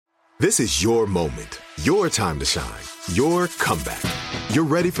This is your moment, your time to shine, your comeback. You're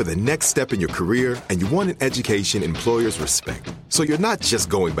ready for the next step in your career, and you want an education employers respect. So you're not just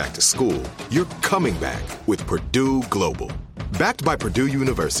going back to school, you're coming back with Purdue Global. Backed by Purdue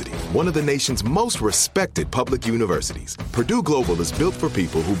University, one of the nation's most respected public universities, Purdue Global is built for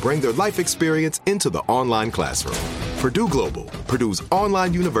people who bring their life experience into the online classroom. Purdue Global, Purdue's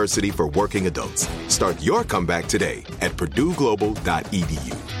online university for working adults. Start your comeback today at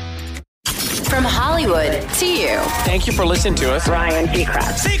purdueglobal.edu. From Hollywood to you. Thank you for listening to us. Ryan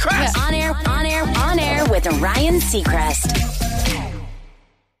Seacrest. On air with Ryan Seacrest.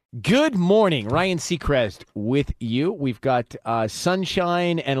 Good morning, Ryan Seacrest with you. We've got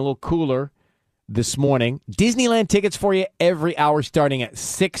sunshine and a little cooler this morning. Disneyland tickets for you every hour starting at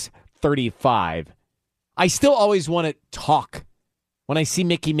 6:35. I still always want to talk. When I see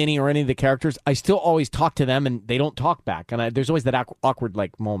Mickey, Minnie, or any of the characters, I still always talk to them, and they don't talk back. And there's always that awkward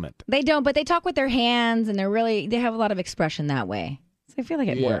moment. They don't, but they talk with their hands, and they have a lot of expression that way. So I feel like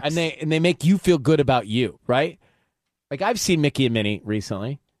it works. And they make you feel good about you, right? Like I've seen Mickey and Minnie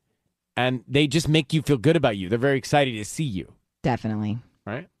recently, and they just make you feel good about you. They're very excited to see you. Definitely.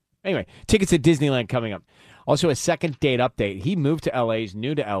 Right? Anyway, tickets at Disneyland coming up. Also, a second date update. He moved to L.A., he's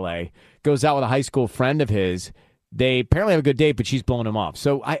new to L.A., goes out with a high school friend of his. They apparently have a good date, but she's blowing him off.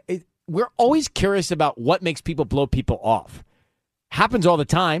 So we're always curious about what makes people blow people off. Happens all the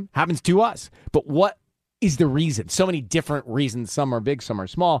time. Happens to us. But what is the reason? So many different reasons. Some are big, some are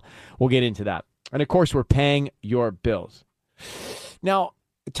small. We'll get into that. And, of course, we're paying your bills. Now,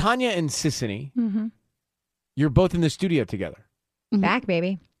 Tanya and Sissany, you're both in the studio together. Back,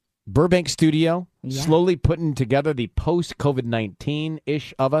 baby. Burbank studio, Yeah. slowly putting together the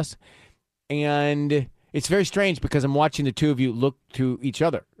post-COVID-19-ish of us. And it's very strange because I'm watching the two of you look to each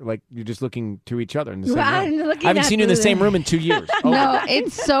other. Like you're just looking to each other in the same room. I haven't seen you in the same room in 2 years. No,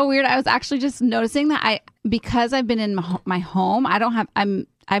 it's so weird. I was actually just noticing that because I've been in my home, I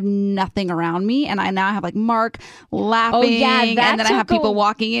have nothing around me, and I now have like Mark laughing, and then I have people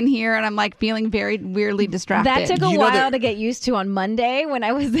walking in here, and I'm like feeling very weirdly distracted. That took a while to get used to on Monday when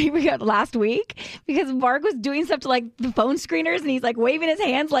I was there last week, because Mark was doing stuff to like the phone screeners, and he's like waving his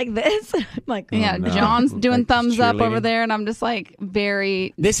hands like this. I'm like, yeah, no. John's doing Like thumbs up cheerleading. over there, and I'm just like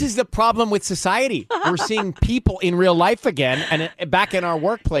very. This is the problem with society. We're seeing people in real life again and back in our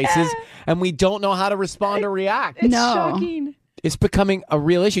workplaces, and we don't know how to respond or react. it's No. shocking. It's becoming a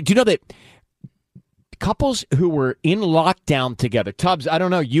real issue. Do you know that couples who were in lockdown together, Tubbs, I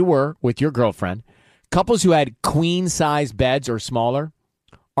don't know, you were with your girlfriend, couples who had queen-size beds or smaller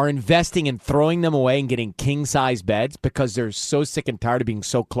are investing in throwing them away and getting king-size beds because they're so sick and tired of being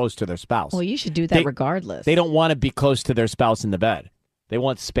so close to their spouse. Well, you should do that regardless. They don't want to be close to their spouse in the bed. They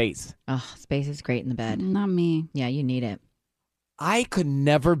want space. Oh, space is great in the bed. Not me. Yeah, you need it. I could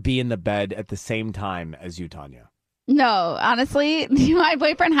never be in the bed at the same time as you, Tanya. No, honestly, my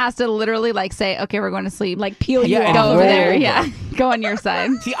boyfriend has to literally like say, "Okay, we're going to sleep." Like peel you Yeah, off. and go over roll there. over. Yeah, go on your side.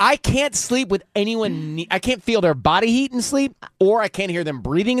 See, I can't sleep with anyone. I can't feel their body heat in sleep, or I can't hear them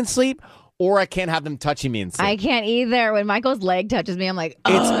breathing in sleep, or I can't have them touching me in sleep. I can't either. When Michael's leg touches me, I'm like,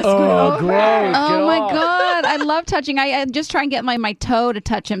 It's screw gross. Oh my God. God, I love touching. I just try and get my toe to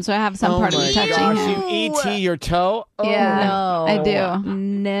touch him, so I have some part of me touching gosh, him. you ET your toe? Oh. Yeah, No. I do.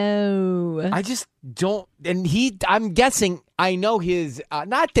 No. I just don't. And I'm guessing, I know his,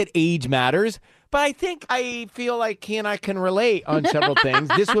 not that age matters, but I feel like he and I can relate on several things.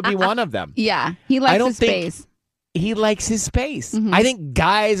 This would be one of them. Yeah, he I likes don't his think- space. He likes his space. Mhm. I think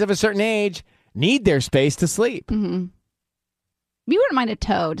guys of a certain age need their space to sleep. Mm-hmm. You wouldn't mind a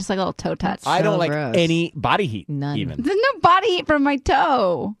toe, just like a little toe touch. I don't like gross. any body heat, None. even. There's no body heat from my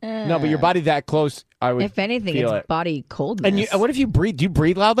toe. No, but your body that close, I would If anything, feel it's it. body coldness. And what if you breathe? Do you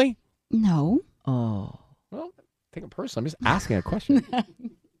breathe loudly? No. Oh. Well, take it personal. I'm just asking a question.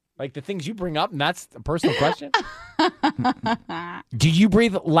 Like the things you bring up, and that's a personal question. Do you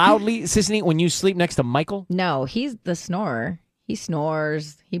breathe loudly, Sissany, when you sleep next to Michael? No, he's the snorer. He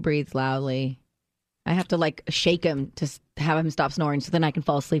snores. He breathes loudly. I have to like shake him to have him stop snoring so then I can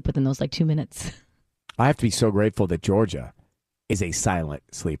fall asleep within those like 2 minutes. I have to be so grateful that Georgia is a silent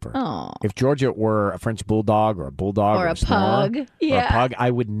sleeper. Oh. If Georgia were a French bulldog or a bulldog Or a snorer pug. or a Yeah. pug, I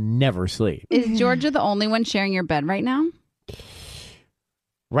would never sleep. Is Georgia the only one sharing your bed right now?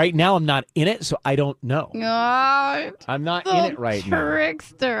 Right now, I'm not in it, so I don't know. Oh, I'm not in it right now.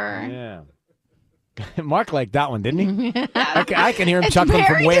 trickster. Yeah. Mark liked that one, didn't he? I can hear him chuckling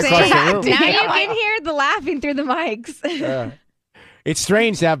from very way across the room. Now you can hear the laughing through the mics. It's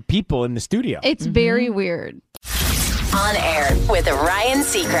strange to have people in the studio. It's very weird. On air with Ryan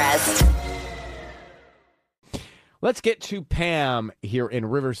Seacrest. Let's get to Pam here in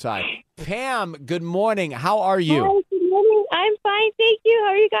Riverside. Pam, good morning. How are you? Hi, good morning. I'm fine, thank you.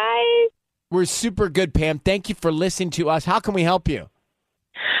 How are you guys? We're super good, Pam. Thank you for listening to us. How can we help you?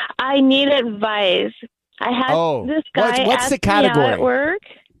 I need advice. I had this guy what's ask the category? me out at work.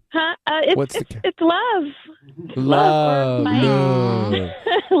 Huh? It's love. Love.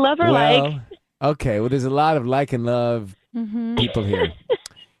 Love or like. Okay. Well, there's a lot of like and love people here.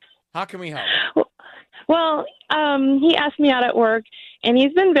 How can we help? Well, he asked me out at work, and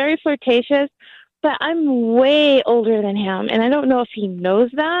he's been very flirtatious, but I'm way older than him, and I don't know if he knows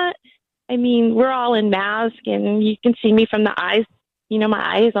that. I mean, we're all in masks, and you can see me from the eyes,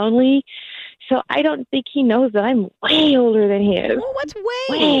 my eyes only. So I don't think he knows that I'm way older than he is. Well, what's way?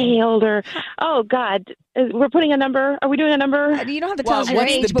 Way older. Oh, God. We're putting a number? Are we doing a number? You don't have to tell us your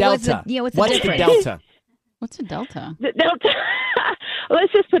what's age, the but delta? what's What's the the difference? delta? What's a delta? The delta.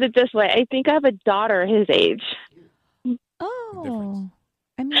 Let's just put it this way. I think I have a daughter his age. Oh.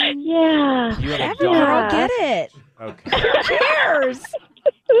 I mean, Yeah. You have a every daughter. girl get it. Okay. Who cares?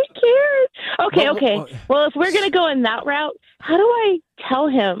 Who cares? Okay, Well, okay. well- Well, if we're going to go in that route, how do I tell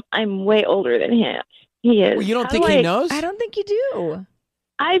him I'm way older than him? He is. Well, you don't How think do he I- knows? I don't think you do.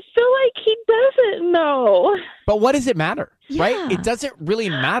 I feel like he doesn't know. But what does it matter? Yeah. Right? It doesn't really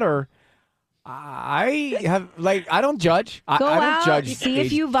matter. I don't judge. Go I don't out, judge. see if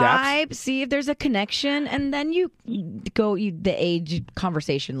age you gaps. vibe, see if there's a connection, and then you go the age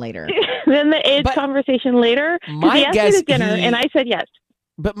conversation later. Then the age But conversation later. 'Cause my he asked me guess to dinner, he- and I said yes.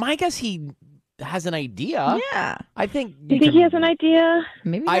 But my guess he has an idea. Yeah, I think Do you think he has an idea?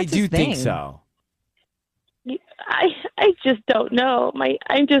 maybe I that's do his think thing. so. I just don't know.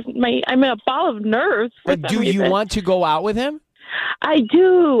 I'm in a ball of nerves. For But some do you reason. want to go out with him? I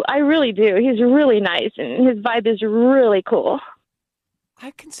do. I really do. He's really nice, and his vibe is really cool.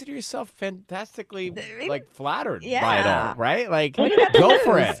 I consider yourself fantastically flattered by it Yeah. all, right? Like, What do you got to go lose?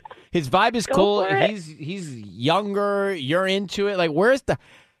 for it. His vibe is Go cool. for it. He's younger. You're into it. Like, where's the?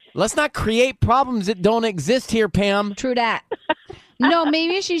 Let's not create problems that don't exist here, Pam. True that. No,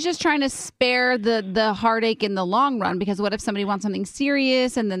 maybe she's just trying to spare the heartache in the long run, because what if somebody wants something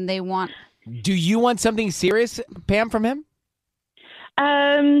serious and then they want... Do you want something serious, Pam, from him?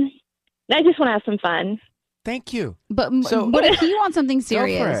 I just want to have some fun. Thank you. But So- what if he wants something Go for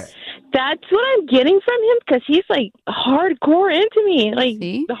serious? it. That's what I'm getting from him because he's like hardcore into me, like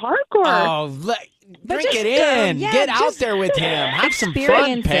See? the hardcore. Oh, But drink just it go. in. Yeah, Get out just there with him. Have some fun,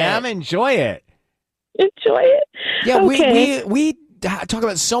 experience Pam. it. Enjoy it. Enjoy it. Yeah, Okay. we talk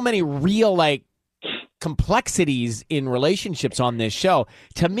about so many real complexities in relationships on this show.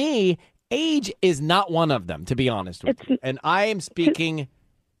 To me, age is not one of them, to be honest with you. And I am speaking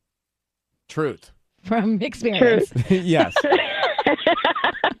truth. From experience. Yes.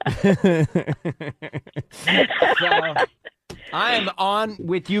 So, I'm on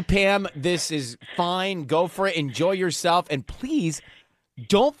with you, Pam. This is fine. Go for it. Enjoy yourself. And please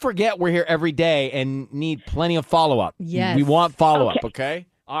don't forget we're here every day and need plenty of follow-up. Yes. We want follow-up, okay?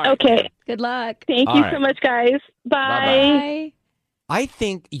 All right. Okay. Good luck. Thank All you right. so much, guys. Bye. Bye. I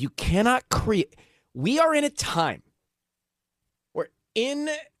think you cannot create. We are in a time where in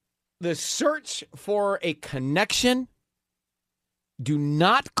the search for a connection, do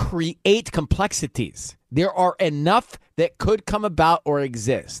not create complexities. There are enough that could come about or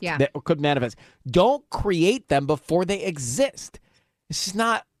exist, Yeah. that could manifest. Don't create them before they exist. This is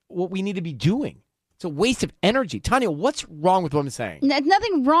not what we need to be doing. It's a waste of energy. Tanya, what's wrong with what I'm saying?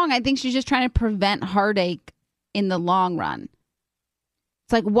 Nothing wrong. I think she's just trying to prevent heartache in the long run.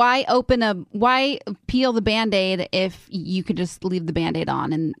 It's like, why peel the Band-Aid if you could just leave the Band-Aid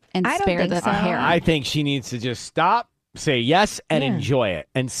on and I don't spare think the so. hair? I think she needs to just stop, say yes, and Yeah. enjoy it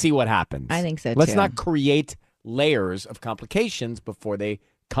and see what happens. I think so, Let's too. not create layers of complications before they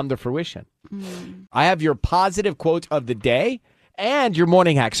come to fruition. I have your positive quote of the day and your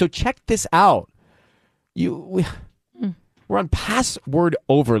morning hack. So check this out. We're on password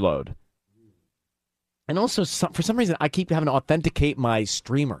overload. And also, for some reason, I keep having to authenticate my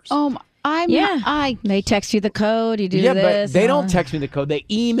streamers. They text you the code. You do yeah, this. but they don't text me the code. They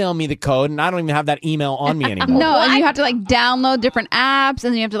email me the code, and I don't even have that email on me anymore. No, and you have to download different apps,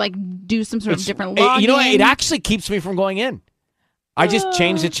 and then you have to do some sort of different login. You know what? It actually keeps me from going in. I just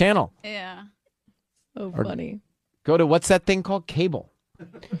changed the channel. Yeah. So funny. Go to what's that thing called? Cable.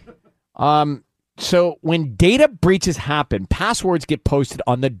 So when data breaches happen, passwords get posted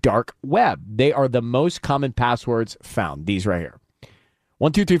on the dark web. They are the most common passwords found. These right here.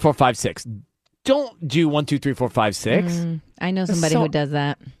 1, 2, 3, 4, 5, 6. Don't do 1, 2, 3, 4, 5, 6. I know somebody who does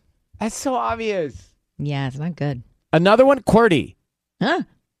that. That's so obvious. Yeah, it's not good. Another one, QWERTY. Huh?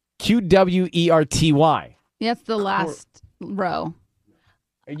 QWERTY. Yeah, it's the last row.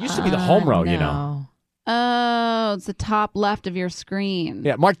 It used to be the home row, you know. Oh, it's the top left of your screen.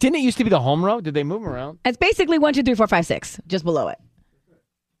 Yeah, Mark, didn't it used to be the home row? Did they move them around? It's basically 1, 2, 3, 4, 5, 6, just below it.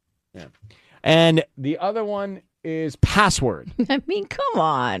 Yeah. And the other one is password. I mean, come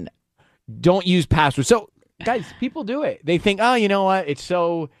on. Don't use password. So, guys, people do it. They think, oh, you know what? It's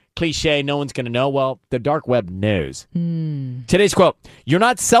so cliche. No one's going to know. Well, the dark web knows. Today's quote: "You're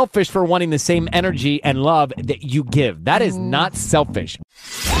not selfish for wanting the same energy and love that you give. That is not selfish."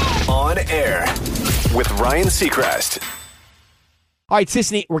 On Air with Ryan Seacrest. All right,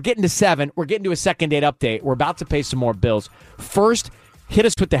 Sisney, we're getting to 7. We're getting to a second date update. We're about to pay some more bills. First, hit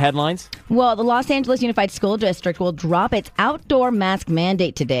us with the headlines. Well, the Los Angeles Unified School District will drop its outdoor mask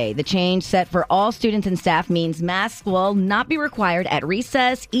mandate today. The change set for all students and staff means masks will not be required at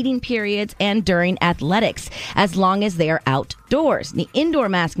recess, eating periods, and during athletics, as long as they are outdoors. The indoor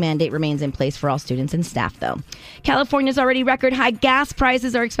mask mandate remains in place for all students and staff, though. California's already record high gas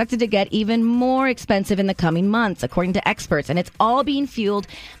prices are expected to get even more expensive in the coming months, according to experts, and it's all being fueled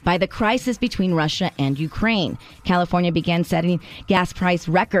by the crisis between Russia and Ukraine. California began setting gas price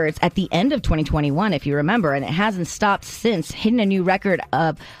records at the end of 2021, if you remember, and it hasn't stopped since, hitting a new record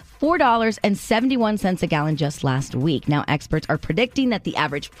of $4.71 a gallon just last week. Now, experts are predicting that the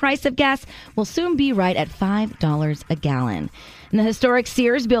average price of gas will soon be right at $5 a gallon. And the historic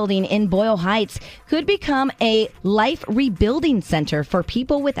Sears building in Boyle Heights could become a life rebuilding center for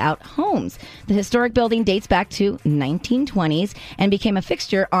people without homes. The historic building dates back to 1920s and became a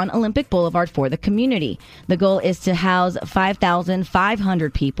fixture on Olympic Boulevard for the community. The goal is to house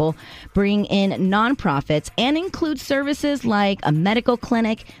 5,500 people, bring in nonprofits, and include services like a medical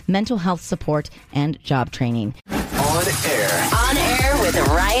clinic, mental health support, and job training. On Air. On Air with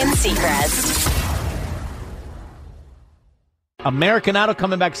Ryan Seacrest. American Idol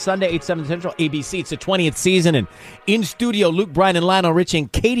coming back Sunday, 8, 7 Central, ABC. It's the 20th season, and in studio, Luke, Brian, and Lionel Richie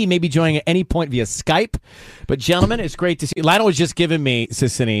and Katie may be joining at any point via Skype. But, gentlemen, it's great to see. Lionel was just giving me,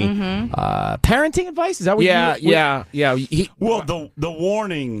 Sissany, parenting advice. Is that what Yeah. Well, the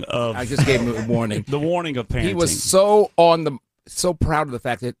warning of... I just gave him a warning. The warning of parenting. He was so proud of the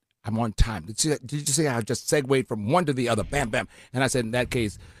fact that I'm on time. Did you see how I just segued from one to the other? Bam, bam. And I said, in that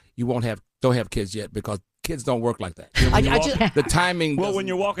case, you don't have kids yet because kids don't work like that. You know, the timing. Well, when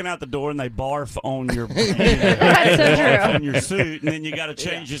you're walking out the door and they barf on your That's so true. on your suit, and then you got to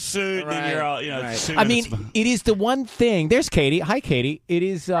change your suit, and then you're all, I mean, it is the one thing. There's Katie. Hi, Katie. It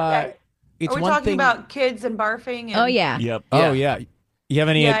is. It's Are we one talking thing about kids and barfing? And Oh, yeah. Yep. Oh, yeah. You have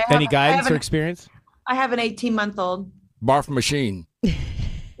any Yeah, I guidance have or an- experience? I have an 18-month-old. barf machine.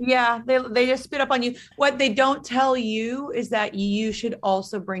 Yeah, they just spit up on you. What they don't tell you is that you should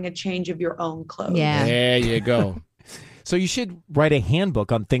also bring a change of your own clothes. Yeah. There you go. So you should write a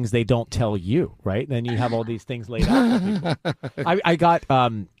handbook on things they don't tell you, right? Then you have all these things laid out. I got,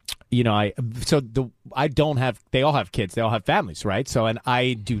 I don't have. They all have kids. They all have families, right? So, and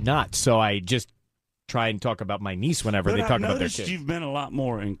I do not. So I just try and talk about my niece whenever But they I've talk about their noticed kids. you've been a lot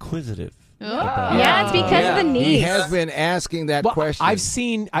more inquisitive. Yeah, it's because of the He niece. has been asking that Well, question. I've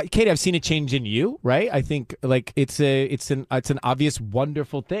seen Katie. I've seen a change in you, right? I think like it's an obvious,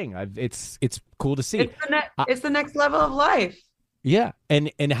 wonderful thing. It's cool to see. It's the next level of life. Yeah,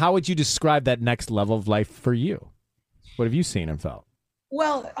 and how would you describe that next level of life for you? What have you seen and felt?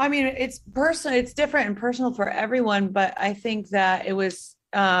 Well, I mean, it's personal. It's different and personal for everyone, but I think that it was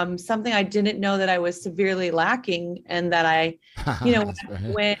something I didn't know that I was severely lacking, and that I,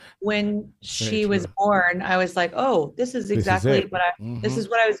 when she was born, I was like, oh, this is exactly what this is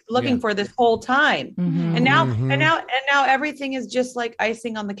what I was looking for this whole time, and now everything is just like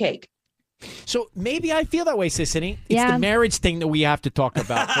icing on the cake. So maybe I feel that way, Sissany. It's Yeah. the marriage thing that we have to talk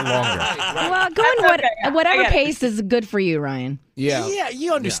about for longer. Well, whatever pace is good for you, Ryan. Yeah,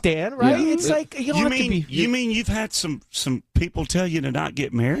 you understand, right? Yeah. It's like you don't have to be You mean you've had some people tell you to not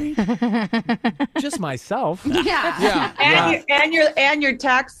get married? just myself. Yeah. Yeah. And your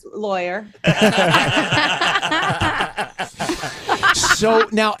tax lawyer. So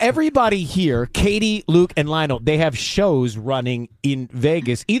now everybody here, Katie, Luke, and Lionel, they have shows running in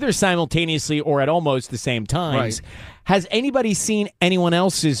Vegas, either simultaneously or at almost the same times. Right. Has anybody seen anyone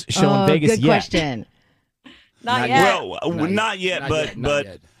else's show in Vegas good yet? question. Not yet. Well, not yet, Not but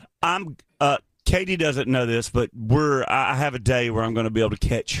yet. I'm. Katie doesn't know this, but I have a day where I'm going to be able to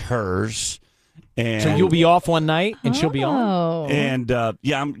catch hers, and So you'll be off one night and she'll be on? Oh. and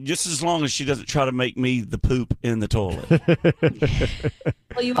I'm just as long as she doesn't try to make me the poop in the toilet.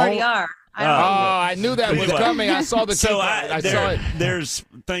 Well, you already are. Oh, I knew that was Anyway. coming. I saw the So I saw it. there's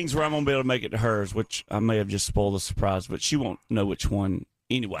things where I'm going to be able to make it to hers, which I may have just spoiled the surprise, but she won't know which one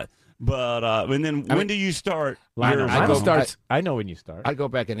anyway. But and then when do you start? I know when you start. I go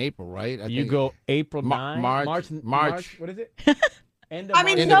back in April, right? You go April 9, March. What is it?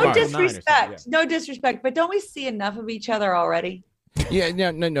 No disrespect. No disrespect, but don't we see enough of each other already? Yeah,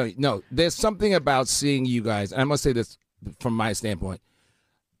 no. There's something about seeing you guys. And I must say this from my standpoint.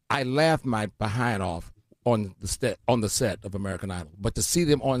 I laughed my behind off on the set of American Idol, but to see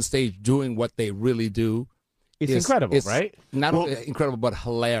them on stage doing what they really do, it's incredible, right? Not only incredible, but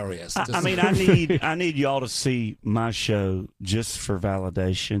hilarious. I need y'all to see my show just for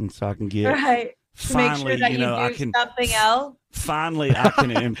validation, so I can get Make finally, sure that you do something else. Finally, I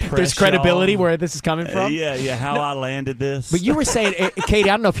can impress. There's credibility y'all. where this is coming from. How I landed this. But you were saying, Katie,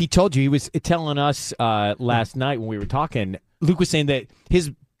 I don't know if he told you. He was telling us last night when we were talking. Luke was saying that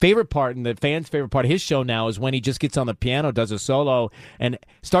his favorite part and the fans' favorite part of his show now is when he just gets on the piano, does a solo, and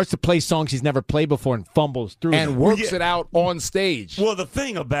starts to play songs he's never played before and fumbles through and works it out on stage. Well, the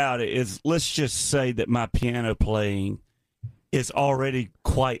thing about it is, let's just say that my piano playing is already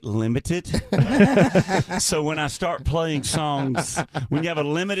quite limited. So when I start playing songs, when you have a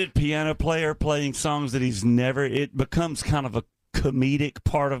limited piano player playing songs that he's never, it becomes kind of a comedic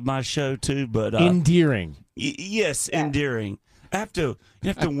part of my show too. But endearing. Yes, endearing. You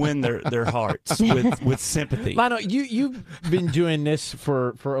have to win their hearts with sympathy. Lionel, you've been doing this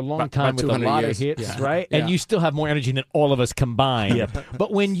for a long time with a lot of hits, right? And you still have more energy than all of us combined. Yeah.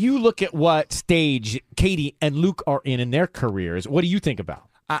 But when you look at what stage Katie and Luke are in their careers, what do you think about?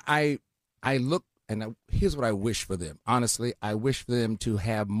 I look, and here's what I wish for them. Honestly, I wish for them to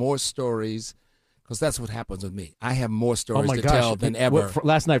have more stories. Because that's what happens with me. I have more stories to tell than ever.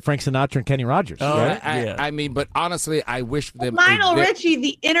 Last night, Frank Sinatra and Kenny Rogers. Right? I mean, but honestly, I wish for them. Lionel Richie,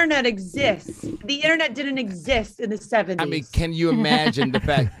 the internet exists. The internet didn't exist in the 70s. I mean, can you imagine the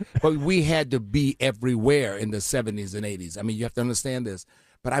fact? But we had to be everywhere in the 70s and 80s. I mean, you have to understand this.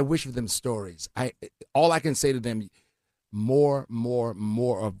 But I wish for them stories. All I can say to them, more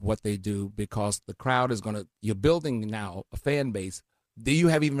of what they do, because the crowd is going to. You're building now a fan base. Do you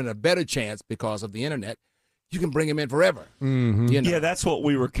have even a better chance because of the internet? You can bring him in forever. Mm-hmm. You know? Yeah, that's what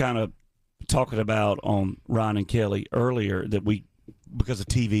we were kind of talking about on Ryan and Kelly earlier, that we, because of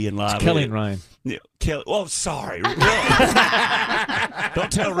TV and live. It's Kelly and Ryan. Yeah, Kelly. Oh, sorry. Don't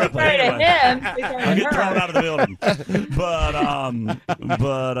tell Ripley. Anyway. I'll get thrown out of the building.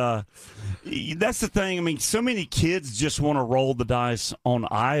 But that's the thing. I mean, so many kids just want to roll the dice on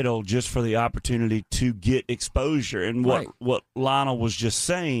Idol just for the opportunity to get exposure. And what Lionel was just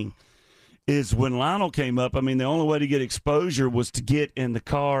saying is, when Lionel came up, I mean, the only way to get exposure was to get in the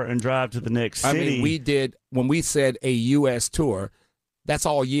car and drive to the next city. I mean, we did, when we said a U.S. tour, that's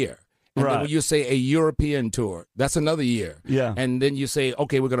all year. And then when you say a European tour, that's another year. Yeah. And then you say,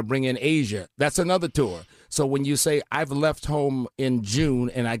 okay, we're going to bring in Asia. That's another tour. So when you say, I've left home in June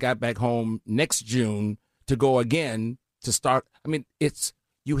and I got back home next June to go again to start, I mean,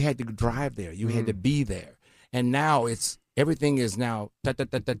 you had to drive there. You had to be there. And now everything is now,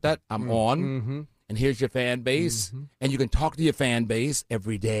 I'm on, and here's your fan base. And you can talk to your fan base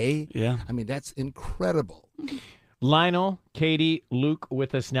every day. Yeah. I mean, that's incredible. Lionel, Katie, Luke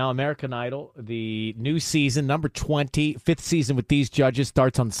with us now. American Idol, the new season, number 20, fifth season with these judges,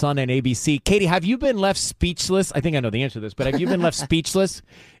 starts on Sunday on ABC. Katie, have you been left speechless? I think I know the answer to this, but have you been left speechless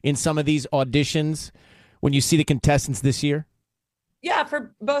in some of these auditions when you see the contestants this year? Yeah,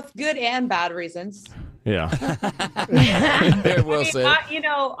 for both good and bad reasons. Yeah. Very well said.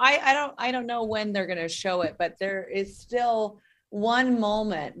 I don't know when they're going to show it, but there is still one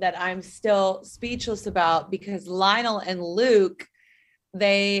moment that I'm still speechless about, because Lionel and Luke,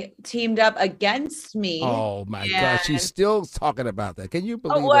 they teamed up against me. Oh my gosh, she's still talking about that. Can you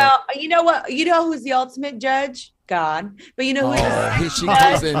believe that? You know what? You know who's the ultimate judge? God. But you know who she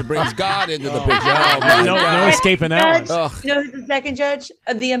comes in and brings God into the picture. Oh, no escaping that one. You know who's the second judge?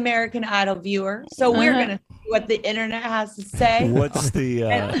 The American Idol viewer. So we're gonna see what the internet has to say. What's the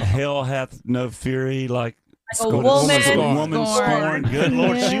hell hath no fury, like a woman scorned. Good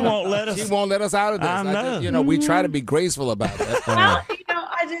Lord, she won't let us. She won't let us out of this. I know. We try to be graceful about it. Well,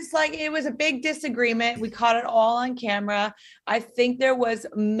 I just it was a big disagreement. We caught it all on camera. I think there was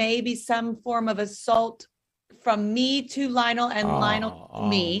maybe some form of assault from me to Lionel and Lionel to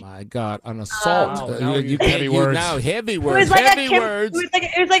me. Oh my God, an assault! You heavy words. Now heavy words. It was like heavy words.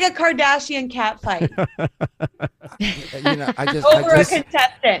 It was like a Kardashian cat fight. Over a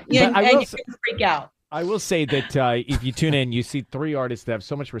contestant. You can freak out. I will say that if you tune in, you see three artists that have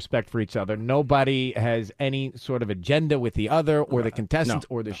so much respect for each other. Nobody has any sort of agenda with the other or the contestants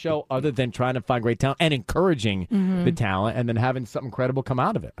or the show, other than trying to find great talent and encouraging the talent, and then having something credible come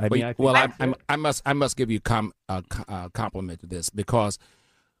out of it. I must give you a compliment to this, because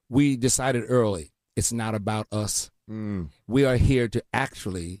we decided early, it's not about us. We are here to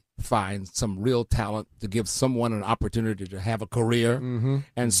actually find some real talent to give someone an opportunity to have a career.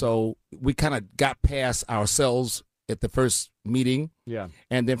 And so we kind of got past ourselves at the first meeting. Yeah.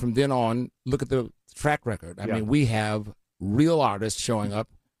 And then from then on, look at the track record. I mean, we have real artists showing up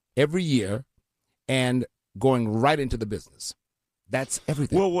every year and going right into the business. That's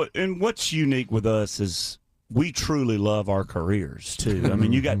everything. Well, what's unique with us is we truly love our careers, too. I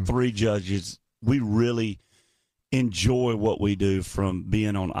mean, you got 3 judges. We really enjoy what we do, from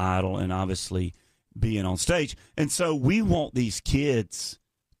being on Idol and obviously being on stage. And so we want these kids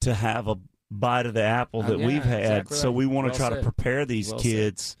to have a bite of the apple that we've had. Exactly so right. we want to Well try to prepare these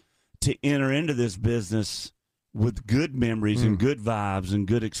kids to enter into this business with good memories and good vibes and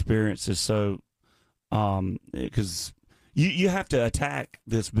good experiences. So, because you have to attack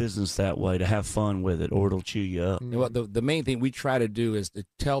this business that way to have fun with it, or it'll chew you up. Well, the main thing we try to do is to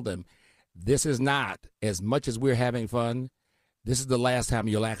tell them, this is not, as much as we're having fun, this is the last time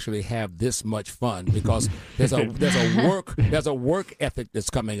you'll actually have this much fun, because there's a work ethic that's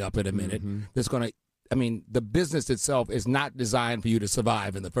coming up in a minute that's going to, I mean, the business itself is not designed for you to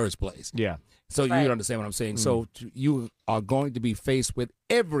survive in the first place. Yeah. So you understand what I'm saying. So you are going to be faced with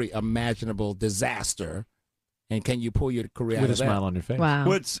every imaginable disaster, and can you pull your career out With of a that? smile on your face. Wow.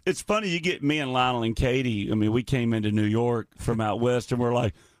 Well, it's funny. You get me and Lionel and Katie. I mean, we came into New York from out west, and we're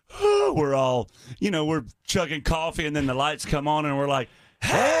like, oh, we're all, we're chugging coffee, and then the lights come on, and we're like,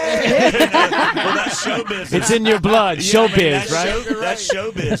 hey! Well, that's showbiz. It's in your blood. Showbiz, right? That's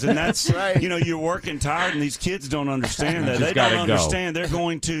showbiz, and that's you're working tired, and these kids don't understand that. They don't understand. They're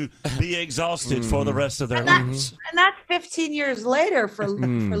going to be exhausted for the rest of their lives. And that's 15 years later for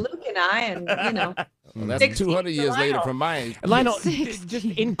Luke and I, and Well, that's 200 years later from mine. Lionel, just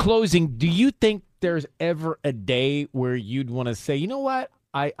in closing, do you think there's ever a day where you'd want to say, you know what?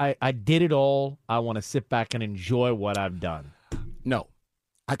 I did it all. I want to sit back and enjoy what I've done. No.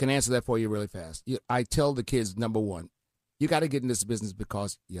 I can answer that for you really fast. I tell the kids, number one, you got to get in this business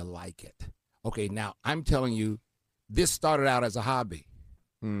because you like it. Okay, now I'm telling you, this started out as a hobby.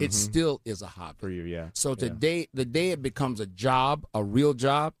 It still is a hobby. For you, yeah. So today, the day it becomes a job, a real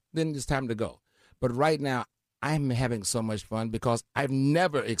job, then it's time to go. But right now, I'm having so much fun because I've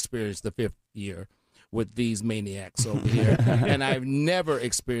never experienced the 5th year with these maniacs over here. And I've never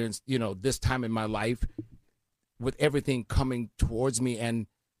experienced, this time in my life with everything coming towards me and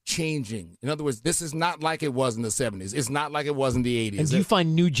changing. In other words, this is not like it was in the 70s. It's not like it was in the 80s. And do you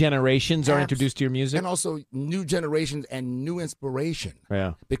find new generations are introduced to your music? And also new generations and new inspiration.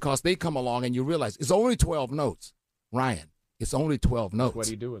 Yeah. Because they come along and you realize it's only 12 notes. Ryan, it's only 12 notes. What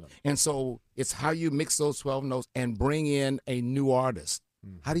do you do with them? And so it's how you mix those 12 notes and bring in a new artist.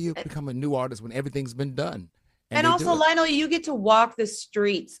 How do you become a new artist when everything's been done? And also, Lionel, you get to walk the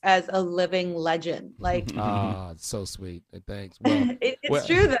streets as a living legend. Like, it's so sweet. Thanks. Well, it's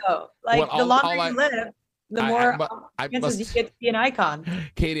true though. Like, the longer you live, the more chances you get to be an icon.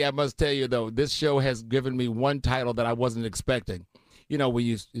 Katie, I must tell you though, this show has given me one title that I wasn't expecting. When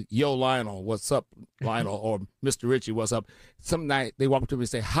you, yo, Lionel, what's up, Lionel, or Mr. Richie, what's up? Some night they walk up to me and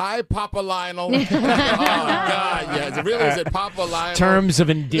say, hi, Papa Lionel. Oh, God, yes. Really, is it Papa Lionel? Terms of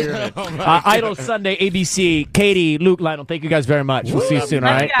endearment. Idol Sunday, ABC, Katie, Luke, Lionel, thank you guys very much. We'll see you soon,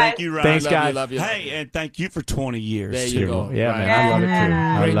 all right? Thank you, Ryan. Thanks, guys. Love you. Hey, and thank you for 20 years. There you go. Yeah, Ryan. man,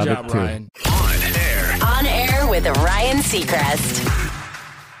 I love it too. Great I love job, it too. Ryan. On air with Ryan Seacrest.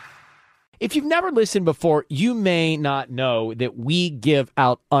 If you've never listened before, you may not know that we give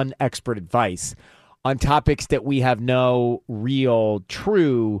out unexpert advice on topics that we have no real,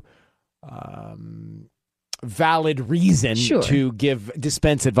 true, valid reason to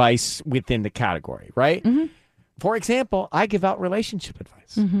dispense advice within the category, right? For example, I give out relationship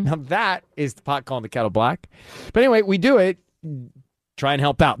advice. Now that is the pot calling the kettle black. But anyway, we do it, try and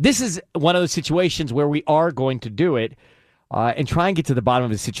help out. This is one of those situations where we are going to do it and try and get to the bottom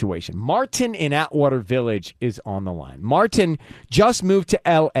of the situation. Martin in Atwater Village is on the line. Martin just moved to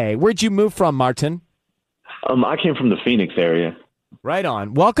L.A. Where'd you move from, Martin? I came from the Phoenix area. Right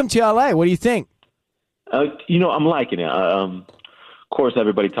on. Welcome to L.A. What do you think? I'm liking it. Of course,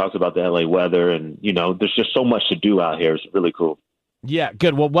 everybody talks about the L.A. weather, and, there's just so much to do out here. It's really cool. Yeah,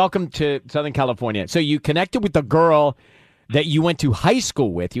 good. Well, welcome to Southern California. So you connected with the girl that you went to high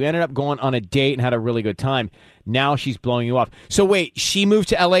school with. You ended up going on a date and had a really good time. Now she's blowing you off. So wait, she moved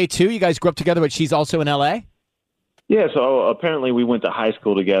to L.A. too? You guys grew up together, but she's also in L.A.? Yeah, so apparently we went to high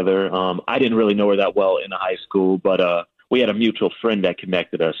school together. I didn't really know her that well in high school, but we had a mutual friend that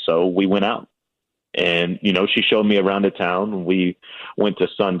connected us, so we went out. And, she showed me around the town. We went to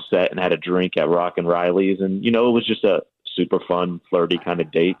Sunset and had a drink at Rock and Riley's, and, it was just a super fun, flirty kind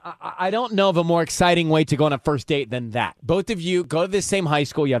of date. I don't know of a more exciting way to go on a first date than that. Both of you go to the same high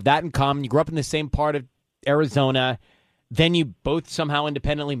school. You have that in common. You grew up in the same part of Arizona. Then you both somehow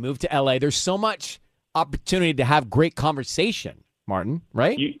independently moved to L.A. There's so much opportunity to have great conversation, Martin,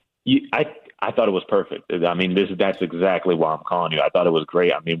 right? I thought it was perfect. I mean, that's exactly why I'm calling you. I thought it was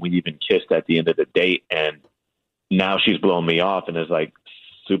great. I mean, we even kissed at the end of the date, and now she's blowing me off and is like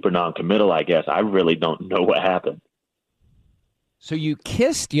super non-committal, I guess. I really don't know what happened. So you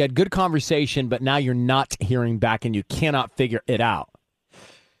kissed, you had good conversation, but now you're not hearing back and you cannot figure it out.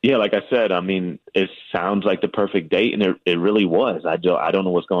 Yeah, like I said, I mean, it sounds like the perfect date, and it really was. I don't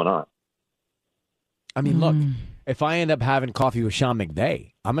know what's going on. I mean, look, if I end up having coffee with Sean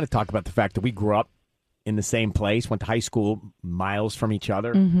McVay, I'm going to talk about the fact that we grew up in the same place, went to high school miles from each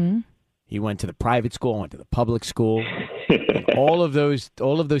other. Mm-hmm. He went to the private school, I went to the public school. all of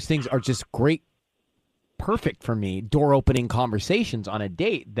those things are just great, perfect for me, door-opening conversations on a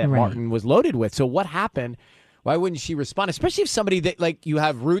date that Martin was loaded with. So what happened? Why wouldn't she respond? Especially if somebody that like you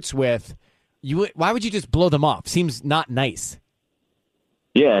have roots with, why would you just blow them off? Seems not nice.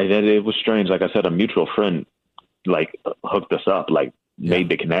 Yeah, it was strange. Like I said, a mutual friend like hooked us up, like made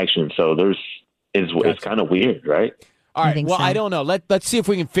the connection. So it's kind of weird, right? All right. Well, I don't know. Let's see if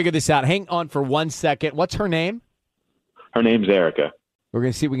we can figure this out. Hang on for 1 second. What's her name? Her name's Erica. We're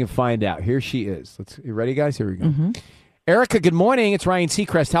going to see if we can find out. Here she is. You ready, guys? Here we go. Erica, good morning. It's Ryan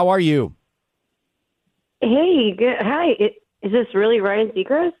Seacrest. How are you? Hey, good. Hi. Is this really Ryan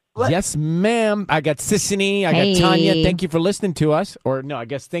Seacrest? Yes, ma'am. I got Sissany. I got Tanya. Thank you for listening to us. Or no, I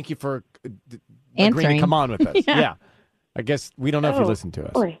guess thank you for agreeing to come on with us. Yeah. I guess we don't know if you listen to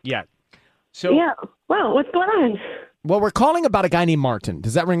us. Boy. Yeah. So yeah. Well, what's going on? Well, we're calling about a guy named Martin.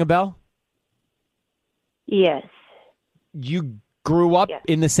 Does that ring a bell? Yes. You grew up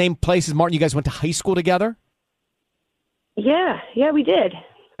in the same place as Martin. You guys went to high school together? Yeah, we did.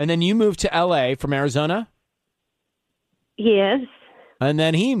 And then you moved to L.A. from Arizona? Yes. And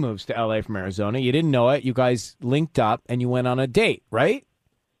then he moves to L.A. from Arizona. You didn't know it. You guys linked up and you went on a date, right?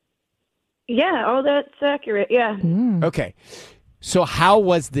 Yeah, oh, that's accurate, yeah. Okay. So how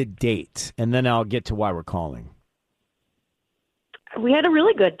was the date? And then I'll get to why we're calling. We had a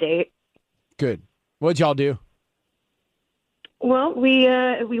really good date. Good. What'd y'all do? Well, we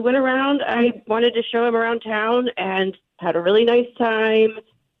went around. I wanted to show him around town and had a really nice time.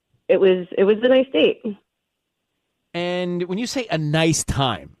 It was a nice date. And when you say a nice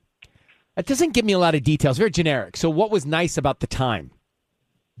time, that doesn't give me a lot of details. Very generic. So what was nice about the time?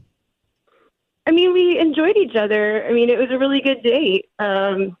 I mean, we enjoyed each other. I mean, it was a really good date.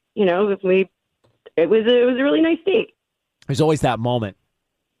 It was a really nice date. There's always that moment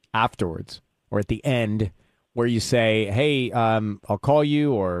afterwards or at the end where you say, hey, I'll call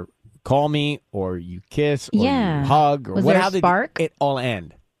you or call me or you kiss or you hug. Or was there a spark? It all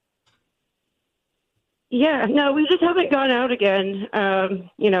end? Yeah, no, we just haven't gone out again.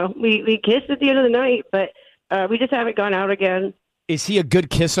 We kissed at the end of the night, but we just haven't gone out again. Is he a good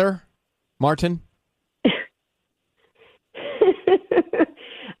kisser, Martin?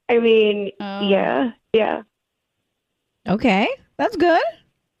 I mean, yeah. Okay, that's good.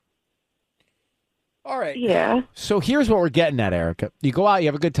 All right. Yeah. So here's what we're getting at, Erica. You go out, you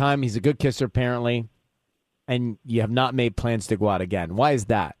have a good time. He's a good kisser, apparently, and you have not made plans to go out again. Why is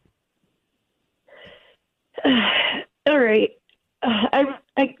that? All right.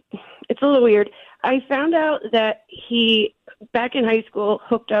 It's a little weird. I found out that he, back in high school,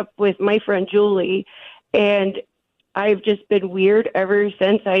 hooked up with my friend Julie, and I've just been weird ever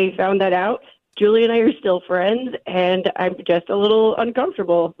since I found that out. Julie and I are still friends, and I'm just a little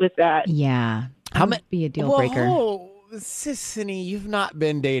uncomfortable with that. Yeah. How might be a deal breaker? Whoa, Sissany, you've not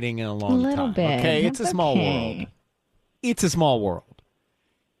been dating in a long time. A little bit. Okay, it's a small world. It's a small world.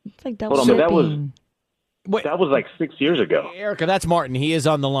 It's like double Hold on, but shipping. that was like 6 years ago. Erica, that's Martin. He is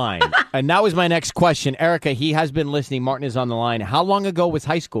on the line. And that was my next question. Erica, he has been listening. Martin is on the line. How long ago was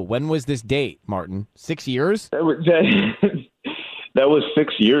high school? When was this date, Martin? 6 years? That was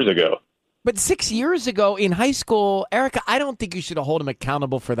 6 years ago. But 6 years ago in high school, Erica, I don't think you should hold him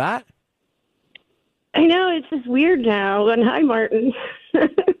accountable for that. I know, it's just weird now. And hi, Martin.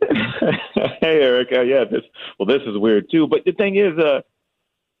 Hey, Erica. Yeah, this is weird too. But the thing is,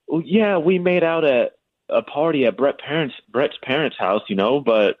 we made out at a party at Brett's parents' house,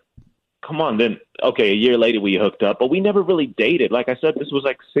 but come on, then, okay, a year later we hooked up, but we never really dated. Like I said, this was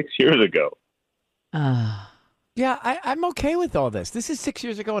like 6 years ago. Yeah, I'm okay with all this. This is 6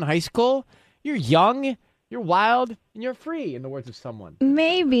 years ago in high school. You're young, you're wild, and you're free, in the words of someone.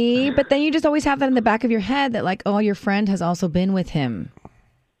 Maybe, but then you just always have that in the back of your head that, like, oh, your friend has also been with him.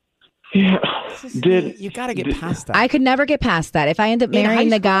 Yeah. You got to get past that. I could never get past that. If I end up In high marrying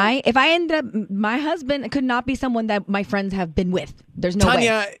the school? guy, if I end up, my husband could not be someone that my friends have been with. There's no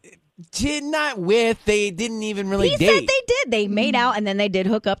Tanya, way. did not with. They didn't even really He date. said they did. They made out and then they did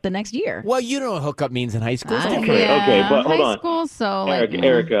hook up the next year. Well, you know what hookup means in high school. It's different. Okay, but hold high on. school, so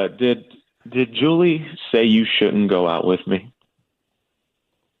Erica, did Julie say you shouldn't go out with me?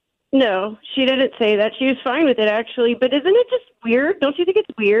 No, she didn't say that. She was fine with it, actually. But isn't it just weird? Don't you think it's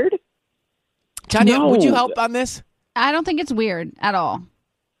weird? Tanya, No. would you help on this? I don't think it's weird at all.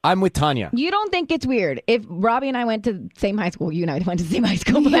 I'm with Tanya. You don't think it's weird if Robbie and I went to the same high school? You and I went to the same high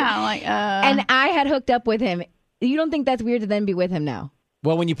school. But, and I had hooked up with him. You don't think that's weird to then be with him now?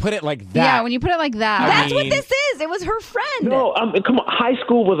 Well, when you put it like that. Yeah, when you put it like that. That's what this is. It was her friend. No, come on. High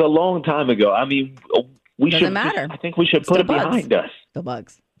school was a long time ago. I mean, we Doesn't should. matter. I think we should put Still it bugs. behind us. The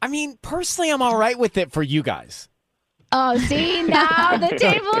bugs. I mean, personally, I'm all right with it for you guys. Oh, see, now the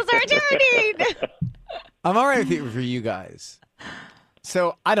tables are turning. I'm all right with it for you guys.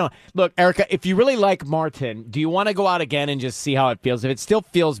 So I don't look, Erica. If you really like Martin, do you want to go out again and just see how it feels? If it still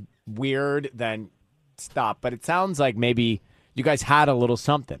feels weird, then stop. But it sounds like maybe you guys had a little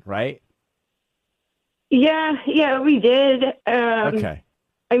something, right? Yeah, we did. Okay.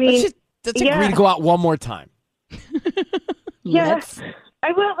 I mean, let's agree to go out one more time. Yes,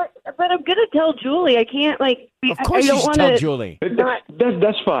 I will. But I'm gonna tell Julie. I can't Of course, I don't you should want tell Julie.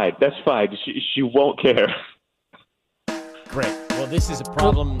 That's fine. That's fine. She won't care. Great. Well, this is a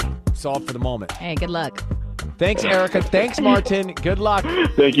problem solved for the moment. Hey, good luck. Thanks, Erica. Thanks, Martin. Good luck.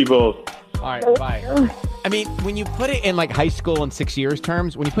 Thank you both. All right, bye. I mean, when you put it in like high school and 6 years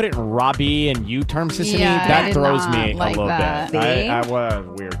terms, when you put it in Robbie and you terms, Sissany, Yeah, I that did throws not me like a little that. bit. See? I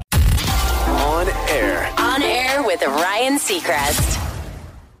was weird. On air. On air with Ryan Seacrest.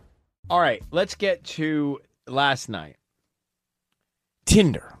 All right, let's get to last night.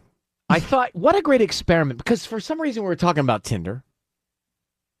 Tinder. I thought, what a great experiment, because for some reason we were talking about Tinder.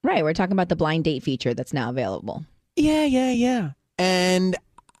 Right, we're talking about the blind date feature that's now available. Yeah. And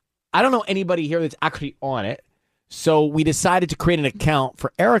I don't know anybody here that's actually on it. So we decided to create an account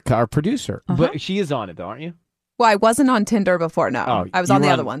for Erica, our producer. But she is on it, though, aren't you? Well, I wasn't on Tinder before, no. Oh, I was you on the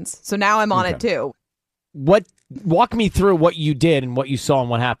were other ones. So now I'm on it too. Walk me through what you did and what you saw and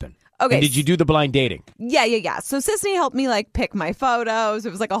what happened. Okay. And did you do the blind dating? Yeah. So Sissany helped me pick my photos.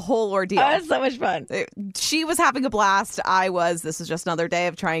 It was like a whole ordeal. Oh, that's so much fun. She was having a blast. This is just another day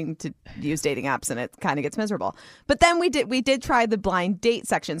of trying to use dating apps, and it kind of gets miserable. But then we did try the blind date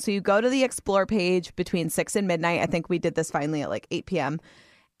section. So you go to the explore page between 6 and midnight. I think we did this finally at 8 p.m.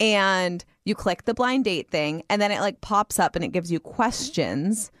 And you click the blind date thing, and then it pops up and it gives you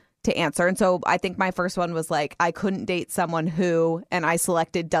questions to answer. And so I think my first one was I couldn't date someone who, and I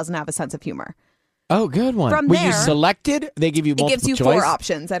selected doesn't have a sense of humor. Oh, good one. From Were there, you selected? They give you multiple It gives you choice? 4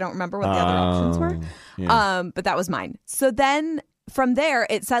 options. I don't remember what the other options were. Yeah. But that was mine. So then from there,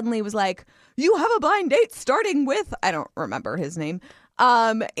 it suddenly was you have a blind date starting with, I don't remember his name,